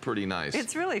 That is pretty nice.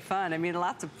 It's really fun. I mean,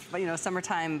 lots of, you know,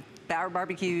 summertime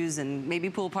barbecues and maybe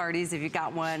pool parties if you've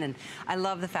got one. And I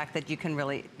love the fact that you can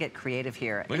really get creative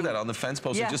here. Look at that on the fence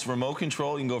post. Just remote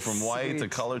control. You can go from white to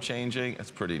color changing.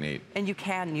 It's pretty neat. And you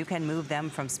can move them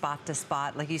from spot to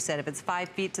spot. Like you said, if it's 5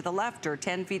 feet to the left or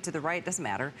 10 feet to the right, doesn't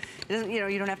matter. It doesn't, you know,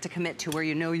 you don't have to commit to where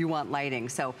you know you want lighting.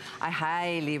 So I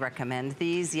highly recommend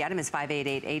these. The item is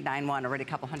 588891. Already a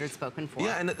couple hundred spoken for.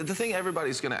 Yeah, and the thing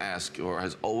everybody's going to ask, or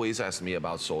has always asked me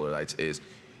about solar lights, is,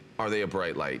 are they a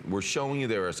bright light? We're showing you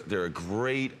they're a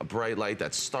great bright light,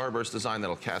 that starburst design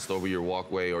that'll cast over your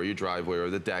walkway or your driveway or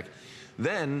the deck.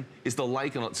 Then, is the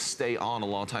light going to stay on a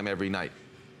long time every night?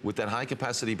 With that high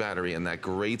capacity battery and that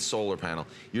great solar panel,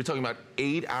 you're talking about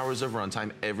 8 hours of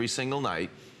runtime every single night.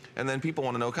 And then people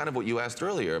want to know kind of what you asked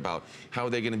earlier about how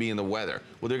they're going to be in the weather.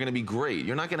 Well, they're going to be great.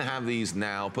 You're not going to have these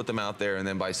now, put them out there, and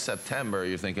then by September,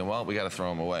 you're thinking, well, we got to throw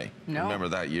them away. No. Remember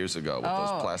that years ago with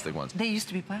those plastic ones. They used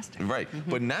to be plastic. Right.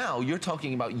 But now you're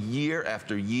talking about year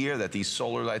after year that these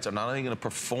solar lights are not only going to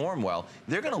perform well,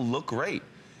 they're going to look great.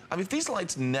 I mean, if these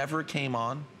lights never came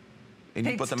on, and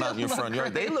you put them out in your front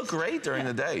yard, they look great during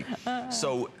the day.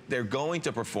 So they're going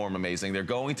to perform amazing. They're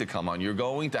going to come on. You're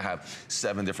going to have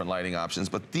 7 different lighting options.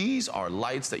 But these are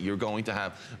lights that you're going to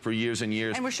have for years and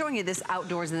years. And we're showing you this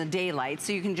outdoors in the daylight,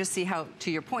 so you can just see how,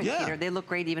 to your point, Peter, they look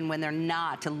great even when they're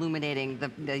not illuminating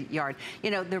the yard.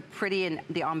 You know, they're pretty, and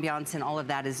the ambiance and all of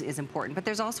that is important. But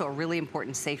there's also a really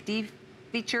important safety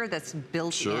feature that's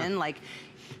built in. Like,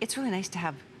 it's really nice to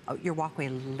have your walkway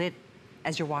lit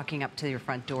as you're walking up to your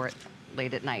front door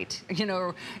late at night, you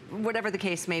know, whatever the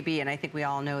case may be, and I think we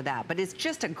all know that. But it's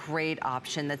just a great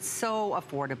option that's so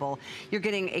affordable. You're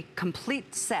getting a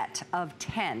complete set of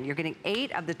 10. You're getting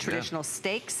 8 of the traditional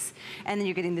stakes, and then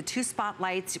you're getting the 2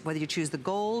 spotlights, whether you choose the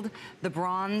gold, the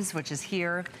bronze, which is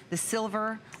here, the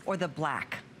silver, or the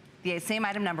black. The same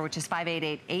item number, which is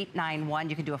 588891.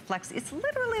 You can do a flex. It's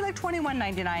literally like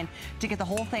 $21.99 to get the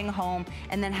whole thing home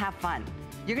and then have fun.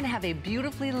 You're going to have a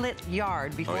beautifully lit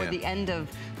yard before by the end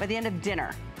of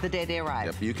dinner, the day they arrive.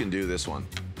 Yep, you can do this one.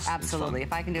 Absolutely.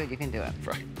 If I can do it, you can do it.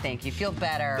 Right. Thank you. Feel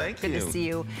better. Good to see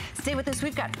you. Stay with us.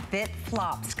 We've got Fit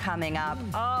Flops coming up.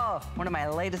 Oh, one of my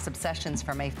latest obsessions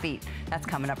for my feet. That's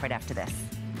coming up right after this.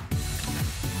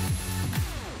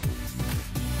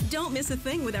 Don't miss a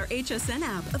thing with our HSN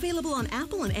app, available on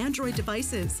Apple and Android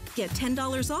devices. Get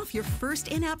 $10 off your first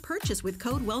in-app purchase with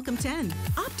code WELCOME10.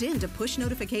 Opt in to push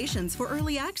notifications for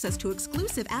early access to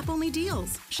exclusive app-only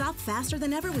deals. Shop faster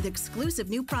than ever with exclusive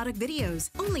new product videos,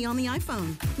 only on the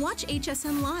iPhone. Watch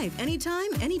HSN Live anytime,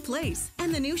 any place.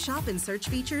 And the new shop and search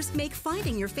features make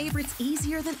finding your favorites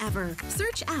easier than ever.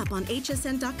 Search app on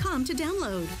hsn.com to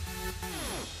download.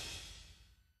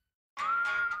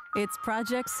 It's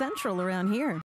Project Central around here.